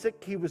so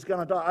sick he was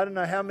going to die. I don't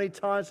know how many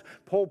times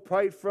Paul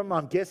prayed for him.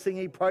 I'm guessing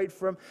he prayed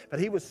for him, but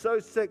he was so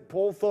sick,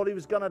 Paul thought he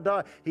was going to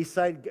die. He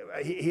said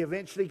he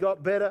eventually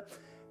got better,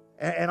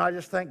 and I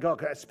just thank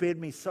God, it spared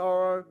me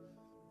sorrow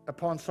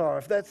upon sorrow.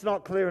 If that's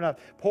not clear enough,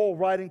 Paul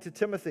writing to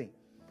Timothy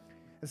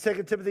in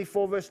 2 Timothy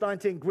 4 verse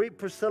 19, greet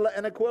Priscilla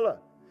and Aquila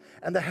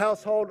and the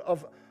household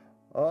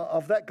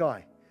of that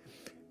guy.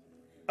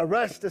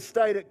 Erastus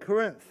stayed at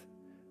Corinth,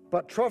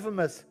 but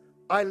Trophimus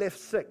I left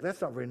sick.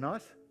 That's not very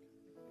nice.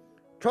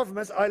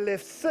 Trophimus I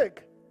left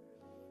sick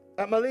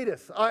at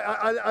Miletus.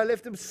 I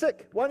left him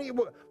sick. Why don't you,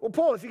 well,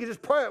 Paul, if you could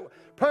just pray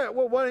it,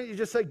 well, why don't you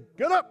just say,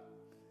 get up?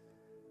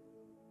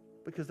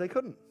 Because they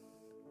couldn't.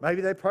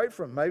 Maybe they prayed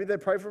for him. Maybe they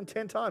prayed for him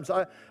 10 times.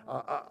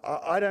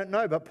 I don't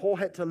know, but Paul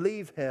had to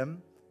leave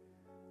him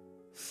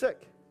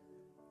sick.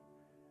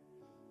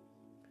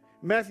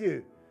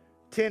 Matthew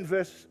 10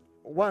 verse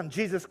 1,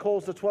 Jesus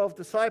calls the 12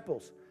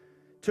 disciples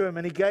to him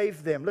and he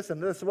gave them, listen,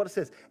 this is what it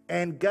says,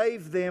 and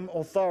gave them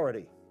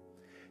authority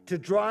to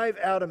drive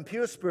out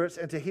impure spirits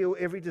and to heal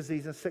every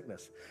disease and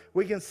sickness.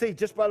 We can see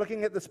just by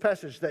looking at this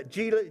passage that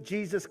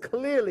Jesus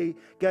clearly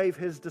gave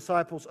his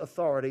disciples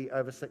authority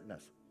over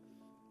sickness.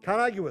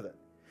 Can't argue with it.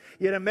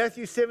 Yet in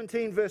Matthew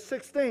 17 verse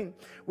 16,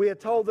 we are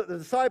told that the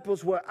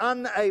disciples were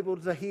unable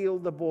to heal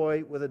the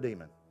boy with a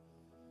demon.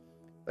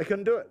 They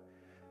couldn't do it.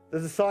 The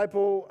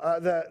disciple,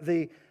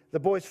 the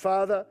boy's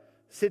father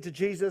said to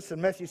Jesus in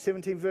Matthew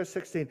 17 verse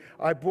 16,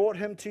 I brought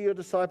him to your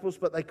disciples,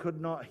 but they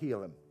could not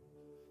heal him.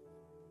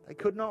 They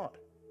could not.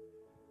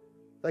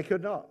 They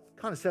could not.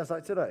 Kind of sounds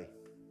like today.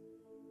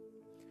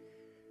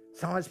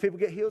 Sometimes people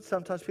get healed,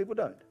 sometimes people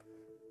don't.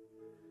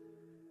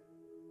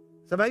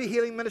 So maybe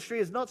healing ministry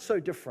is not so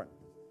different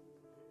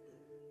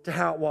to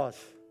how it was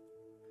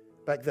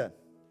back then.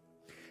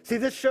 See,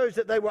 this shows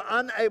that they were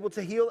unable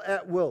to heal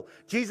at will.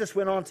 Jesus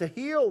went on to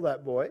heal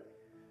that boy.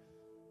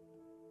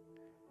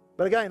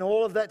 But again,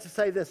 all of that to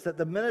say this, that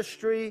the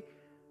ministry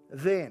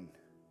then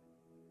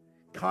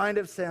kind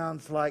of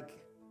sounds like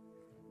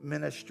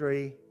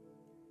ministry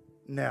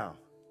now.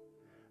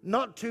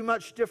 Not too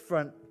much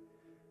different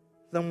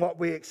than what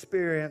we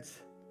experience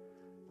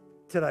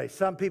today.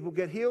 Some people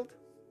get healed,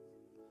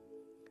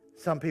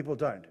 some people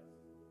don't.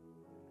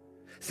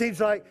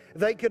 Seems like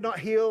they could not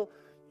heal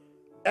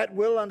at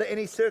will under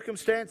any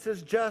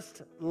circumstances,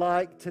 just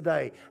like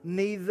today.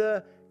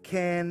 Neither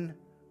can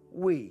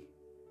we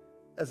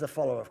as a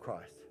follower of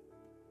Christ.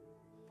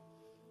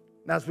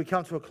 Now, as we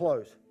come to a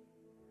close,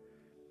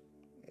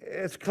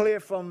 it's clear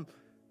from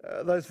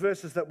those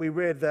verses that we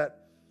read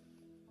that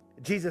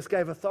Jesus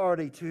gave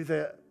authority to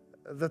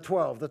the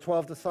 12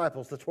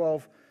 disciples, the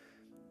 12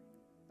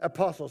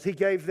 apostles. He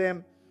gave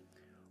them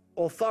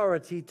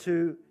authority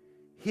to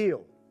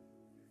heal.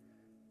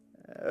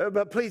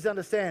 But please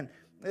understand,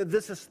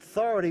 this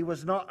authority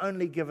was not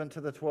only given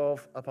to the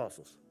 12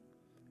 apostles.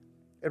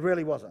 It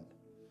really wasn't.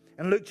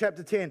 In Luke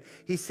chapter 10,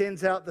 he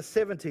sends out the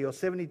 70 or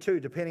 72,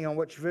 depending on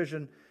which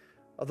version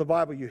of the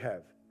Bible you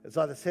have. It's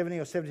either 70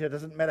 or 72. It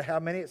doesn't matter how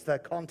many, it's the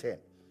content.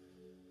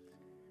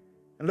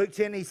 In Luke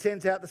 10, he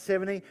sends out the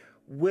 70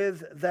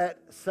 with that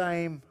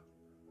same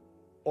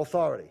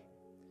authority.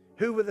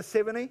 Who were the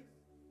 70?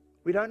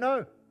 We don't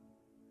know.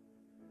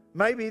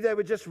 Maybe they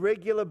were just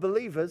regular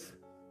believers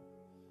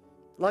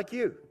like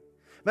you.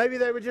 Maybe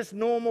they were just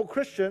normal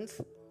Christians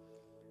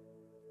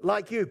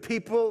like you.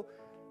 People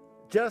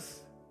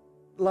just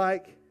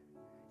like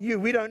you.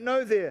 We don't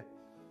know their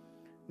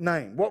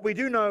name. What we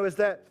do know is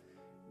that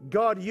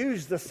God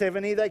used the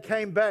 70. They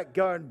came back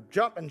going,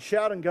 jump and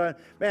shout and going,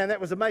 man, that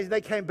was amazing.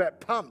 They came back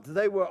pumped.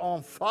 They were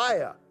on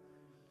fire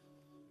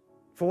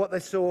for what they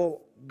saw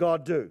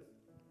God do.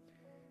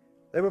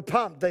 They were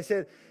pumped. They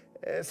said,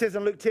 it says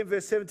in Luke 10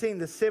 verse 17,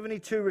 the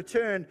 72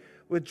 returned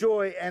with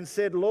joy and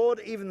said,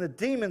 Lord, even the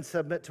demons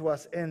submit to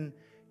us in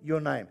your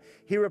name.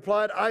 He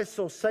replied, I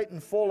saw Satan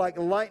fall like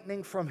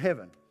lightning from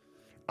heaven.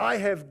 I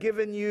have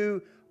given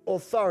you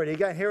authority.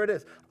 Again, here it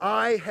is.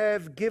 I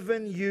have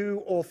given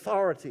you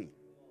authority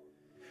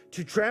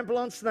to trample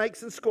on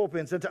snakes and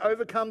scorpions and to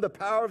overcome the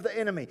power of the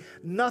enemy.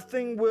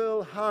 Nothing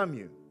will harm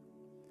you.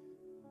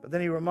 But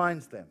then he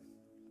reminds them,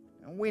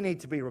 and we need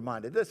to be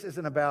reminded, this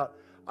isn't about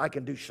I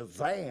can do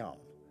Shazam.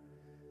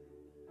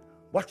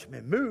 Watch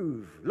me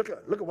move. Look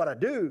at what I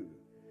do.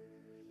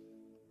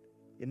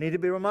 You need to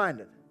be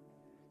reminded.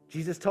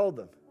 Jesus told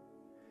them,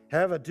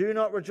 however, do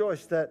not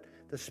rejoice that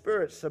the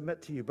spirits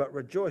submit to you, but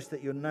rejoice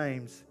that your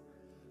names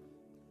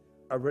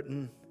are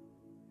written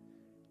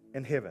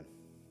in heaven.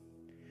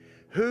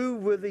 Who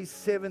were these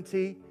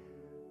 70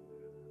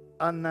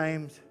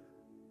 unnamed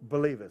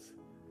believers?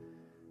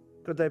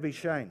 Could they be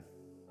Shane?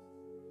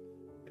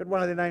 Could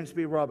one of their names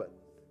be Robert?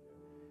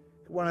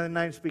 Could one of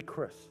their names be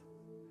Chris?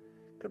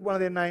 Could one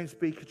of their names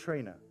be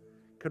Katrina?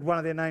 Could one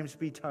of their names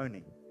be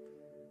Tony?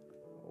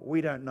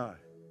 We don't know.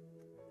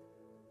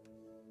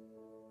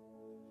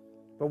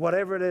 But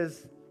whatever it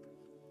is,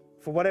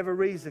 for whatever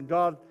reason,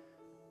 God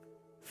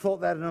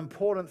thought that an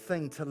important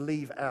thing to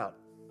leave out.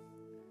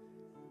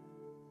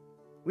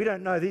 We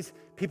don't know. These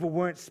people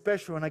weren't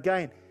special. And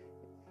again,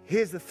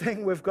 here's the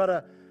thing we've got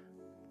to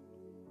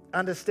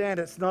understand.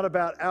 It's not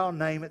about our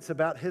name. It's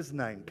about His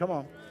name. Come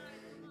on.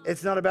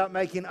 It's not about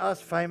making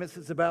us famous.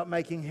 It's about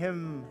making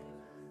Him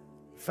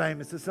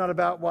famous. It's not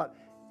about what,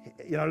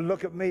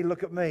 look at me,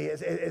 look at me.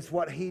 It's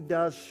what He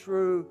does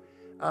through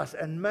us.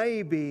 And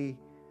maybe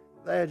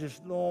they are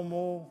just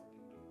normal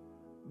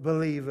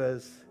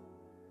believers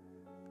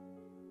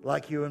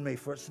like you and me.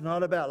 For it's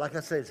not about, like I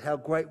said, it's how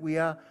great we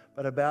are,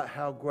 but about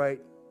how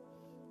great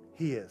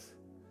He is.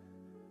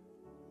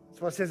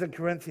 That's what it says in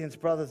Corinthians,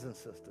 brothers and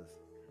sisters.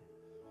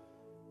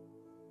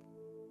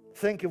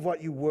 Think of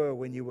what you were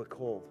when you were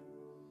called.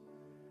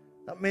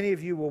 Not many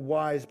of you were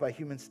wise by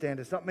human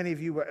standards. Not many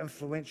of you were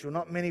influential.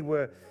 Not many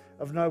were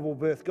of noble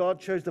birth. God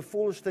chose the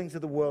foolish things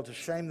of the world to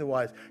shame the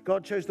wise.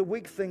 God chose the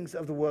weak things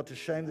of the world to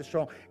shame the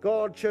strong.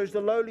 God chose the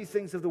lowly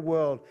things of the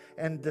world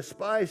and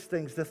despised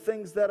things, the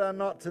things that are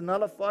not, to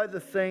nullify the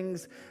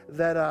things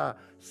that are,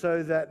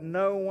 so that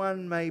no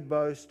one may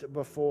boast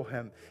before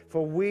Him.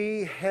 For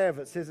we have,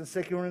 it says in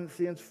 2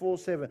 Corinthians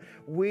 4:7,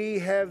 we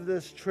have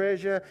this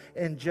treasure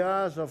in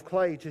jars of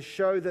clay to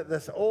show that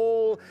this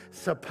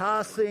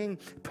all-surpassing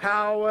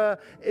power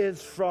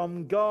is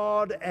from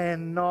God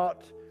and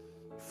not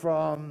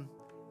from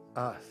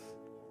us.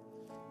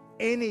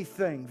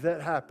 Anything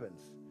that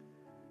happens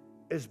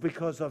is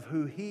because of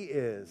who He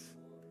is,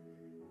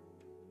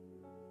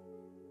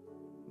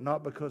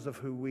 not because of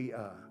who we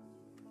are.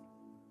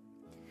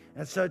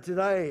 And so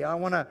today I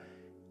want to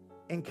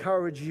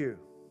encourage you.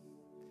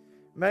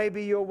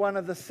 Maybe you're one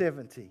of the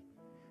 70.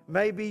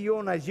 Maybe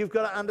your names. You've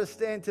got to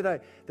understand today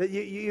that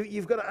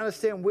you've got to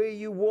understand where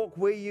you walk,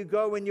 where you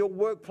go, in your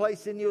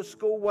workplace, in your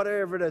school,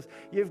 whatever it is.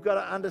 You've got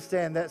to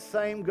understand that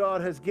same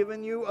God has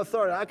given you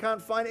authority. I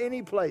can't find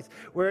any place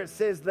where it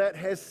says that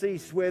has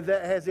ceased, where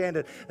that has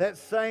ended. That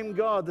same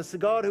God, the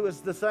God who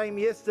is the same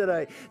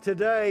yesterday,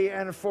 today,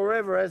 and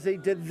forever, as He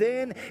did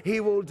then,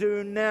 He will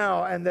do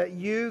now, and that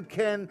you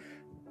can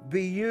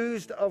be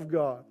used of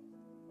God.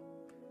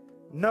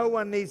 No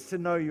one needs to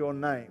know your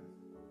name,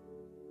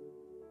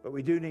 but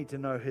we do need to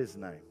know His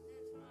name.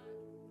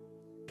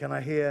 Can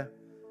I hear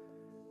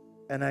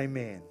an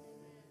amen?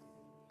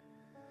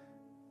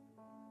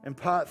 In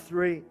part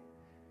 3,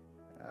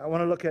 I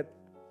want to look at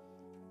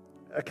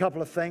a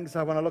couple of things.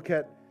 I want to look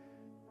at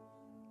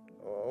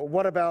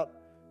what about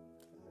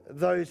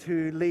those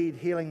who lead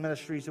healing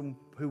ministries and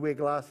who wear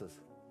glasses?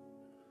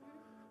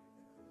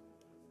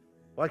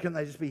 Why can't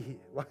they just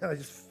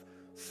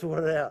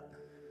sort it out?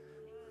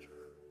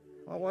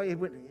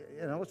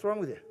 What's wrong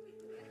with you?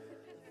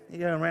 You're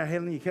going around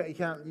healing,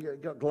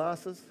 you've got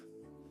glasses.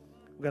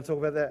 We're going to talk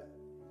about that.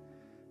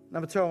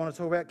 Number 2, I want to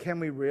talk about, can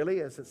we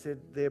really, as it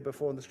said there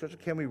before in the scripture,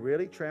 can we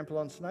really trample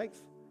on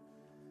snakes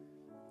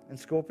and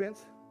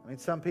scorpions? I mean,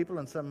 some people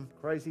in some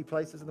crazy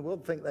places in the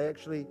world think they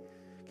actually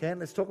can.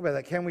 Let's talk about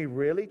that. Can we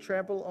really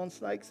trample on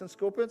snakes and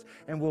scorpions?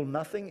 And will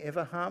nothing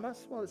ever harm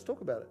us? Well, let's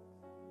talk about it.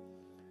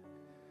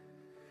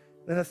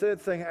 Then the third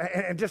thing,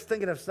 and just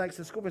thinking of snakes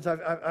and scorpions,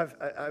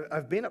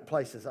 I've been at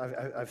places,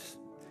 I've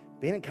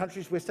been in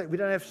countries where we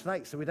don't have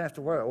snakes, so we don't have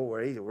to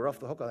worry. We're off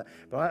the hook on that.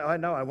 But I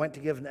know I went to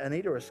give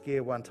Anita a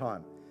scare one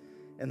time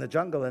in the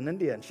jungle in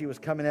India, and she was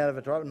coming out of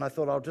a drive, and I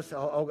thought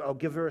I'll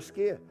give her a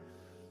scare.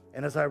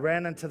 And as I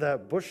ran into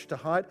the bush to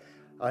hide,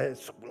 I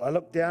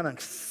looked down and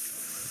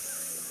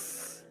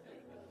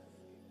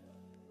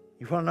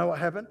you want to know what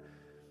happened?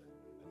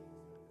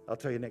 I'll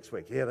tell you next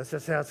week. Yeah, that's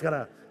just how it's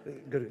gonna.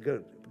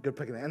 Good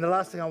picking. And the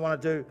last thing I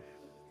want to do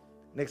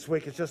next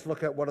week is just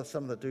look at what are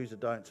some of the do's and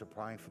don'ts of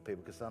praying for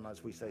people, because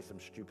sometimes we say some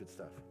stupid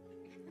stuff.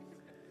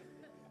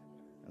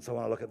 And so I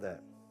want to look at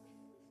that.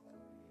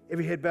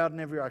 Every head bowed and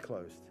every eye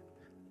closed.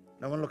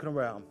 No one looking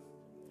around.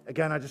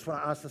 Again, I just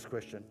want to ask this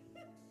question.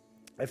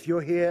 If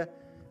you're here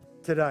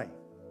today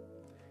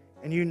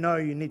and you know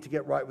you need to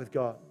get right with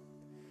God,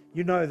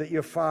 you know that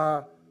you're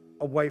far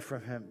away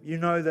from Him, you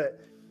know that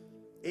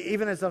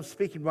even as I'm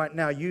speaking right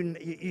now,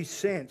 you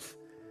sense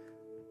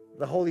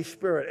the Holy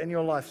Spirit in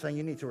your life saying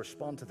you need to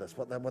respond to this.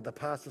 What the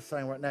pastor's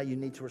saying right now, you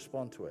need to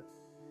respond to it.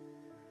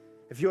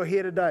 If you're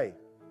here today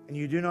and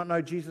you do not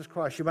know Jesus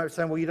Christ, you might be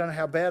saying, well, you don't know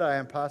how bad I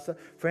am, Pastor.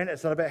 Friend,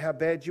 it's not about how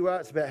bad you are.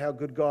 It's about how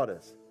good God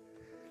is.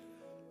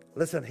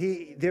 Listen,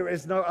 there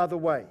is no other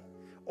way.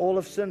 All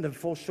have sinned and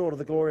fall short of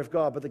the glory of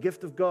God, but the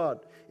gift of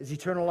God is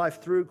eternal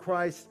life through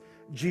Christ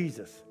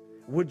Jesus.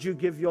 Would you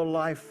give your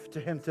life to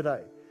Him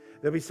today?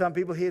 There'll be some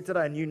people here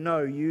today, and you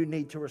know you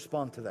need to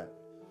respond to that.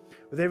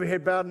 With every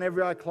head bowed and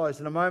every eye closed,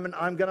 in a moment,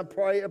 I'm going to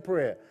pray a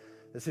prayer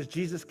that says,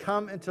 Jesus,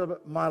 come into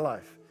my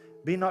life.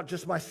 Be not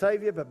just my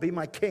Savior, but be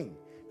my King.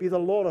 Be the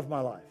Lord of my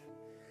life.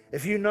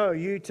 If you know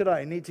you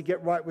today need to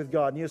get right with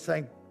God, and you're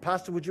saying,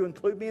 Pastor, would you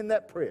include me in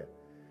that prayer?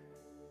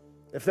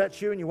 If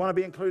that's you and you want to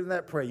be included in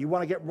that prayer, you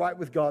want to get right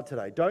with God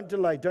today, don't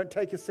delay, don't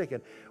take a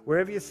second.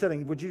 Wherever you're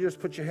sitting, would you just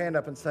put your hand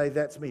up and say,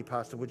 that's me,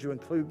 Pastor. Would you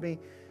include me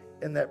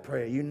in that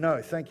prayer? You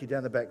know, thank you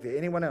down the back there.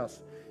 Anyone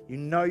else? You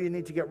know you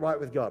need to get right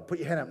with God. Put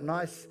your hand up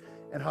nice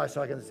and high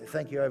so I can say,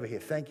 thank you over here.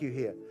 Thank you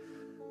here.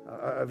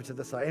 Over to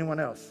this side. Anyone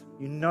else?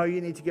 You know you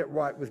need to get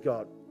right with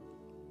God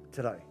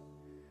today.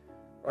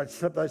 All right,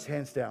 slip those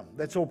hands down.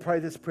 Let's all pray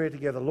this prayer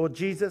together. Lord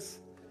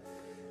Jesus,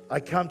 I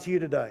come to you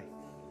today,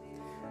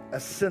 a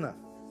sinner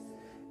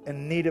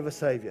in need of a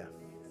Savior.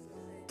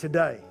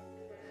 Today,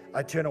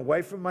 I turn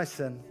away from my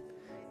sin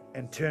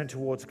and turn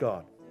towards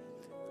God.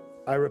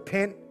 I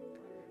repent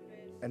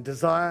and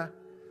desire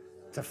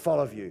to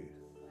follow you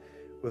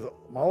with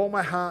all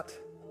my heart,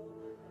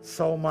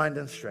 soul, mind,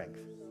 and strength.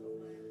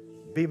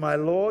 Be my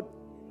Lord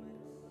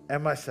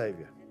and my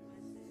Savior.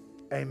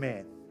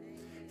 Amen.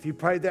 If you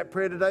prayed that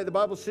prayer today, the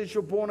Bible says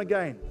you're born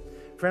again.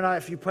 Friend,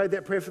 if you prayed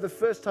that prayer for the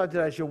first time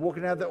today, as you're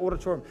walking out of the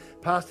auditorium,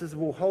 pastors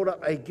will hold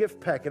up a gift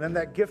pack. And in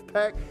that gift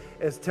pack,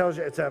 tells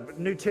you it's a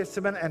New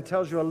Testament and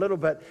tells you a little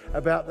bit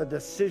about the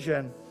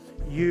decision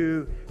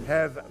you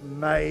have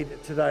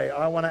made today.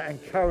 I want to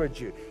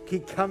encourage you.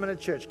 Keep coming to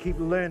church. Keep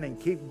learning.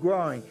 Keep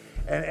growing.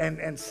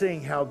 And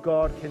seeing how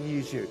God can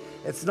use you.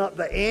 It's not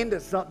the end.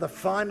 It's not the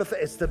final thing.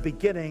 It's the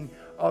beginning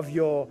of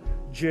your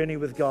journey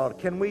with God.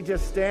 Can we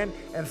just stand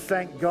and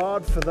thank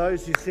God for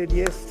those who said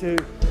yes to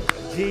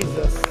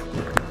Jesus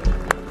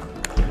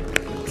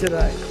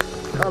today?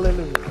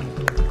 Hallelujah.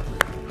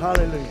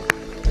 Hallelujah.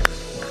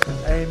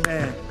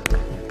 Amen.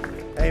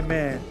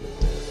 Amen.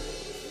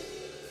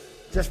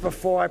 Just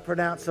before I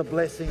pronounce a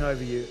blessing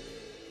over you,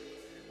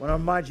 I want to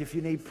remind you, if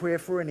you need prayer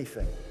for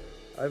anything,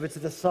 over to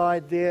the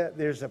side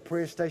there's a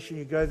prayer station.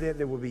 You go there,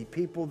 there will be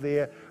people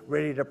there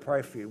ready to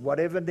pray for you.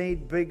 Whatever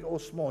need, big or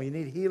small, you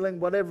need healing,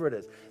 whatever it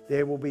is,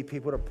 there will be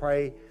people to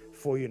pray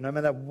for you, no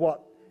matter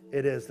what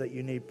it is that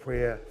you need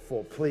prayer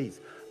for. Please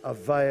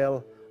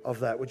avail of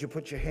that. Would you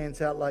put your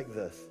hands out like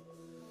this?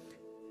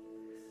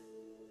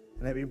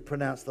 And let me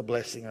pronounce the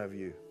blessing over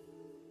you.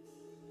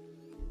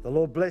 The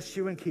Lord bless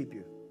you and keep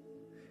you.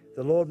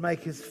 The Lord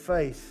make his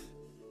face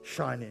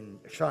shine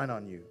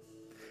on you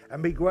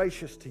and be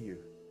gracious to you.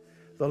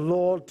 The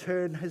Lord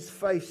turn his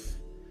face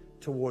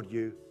toward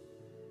you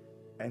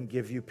and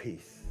give you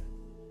peace.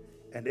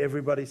 And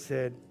everybody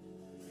said,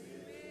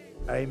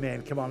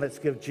 Amen. Come on, let's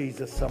give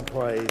Jesus some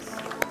praise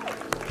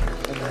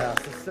in the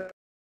house.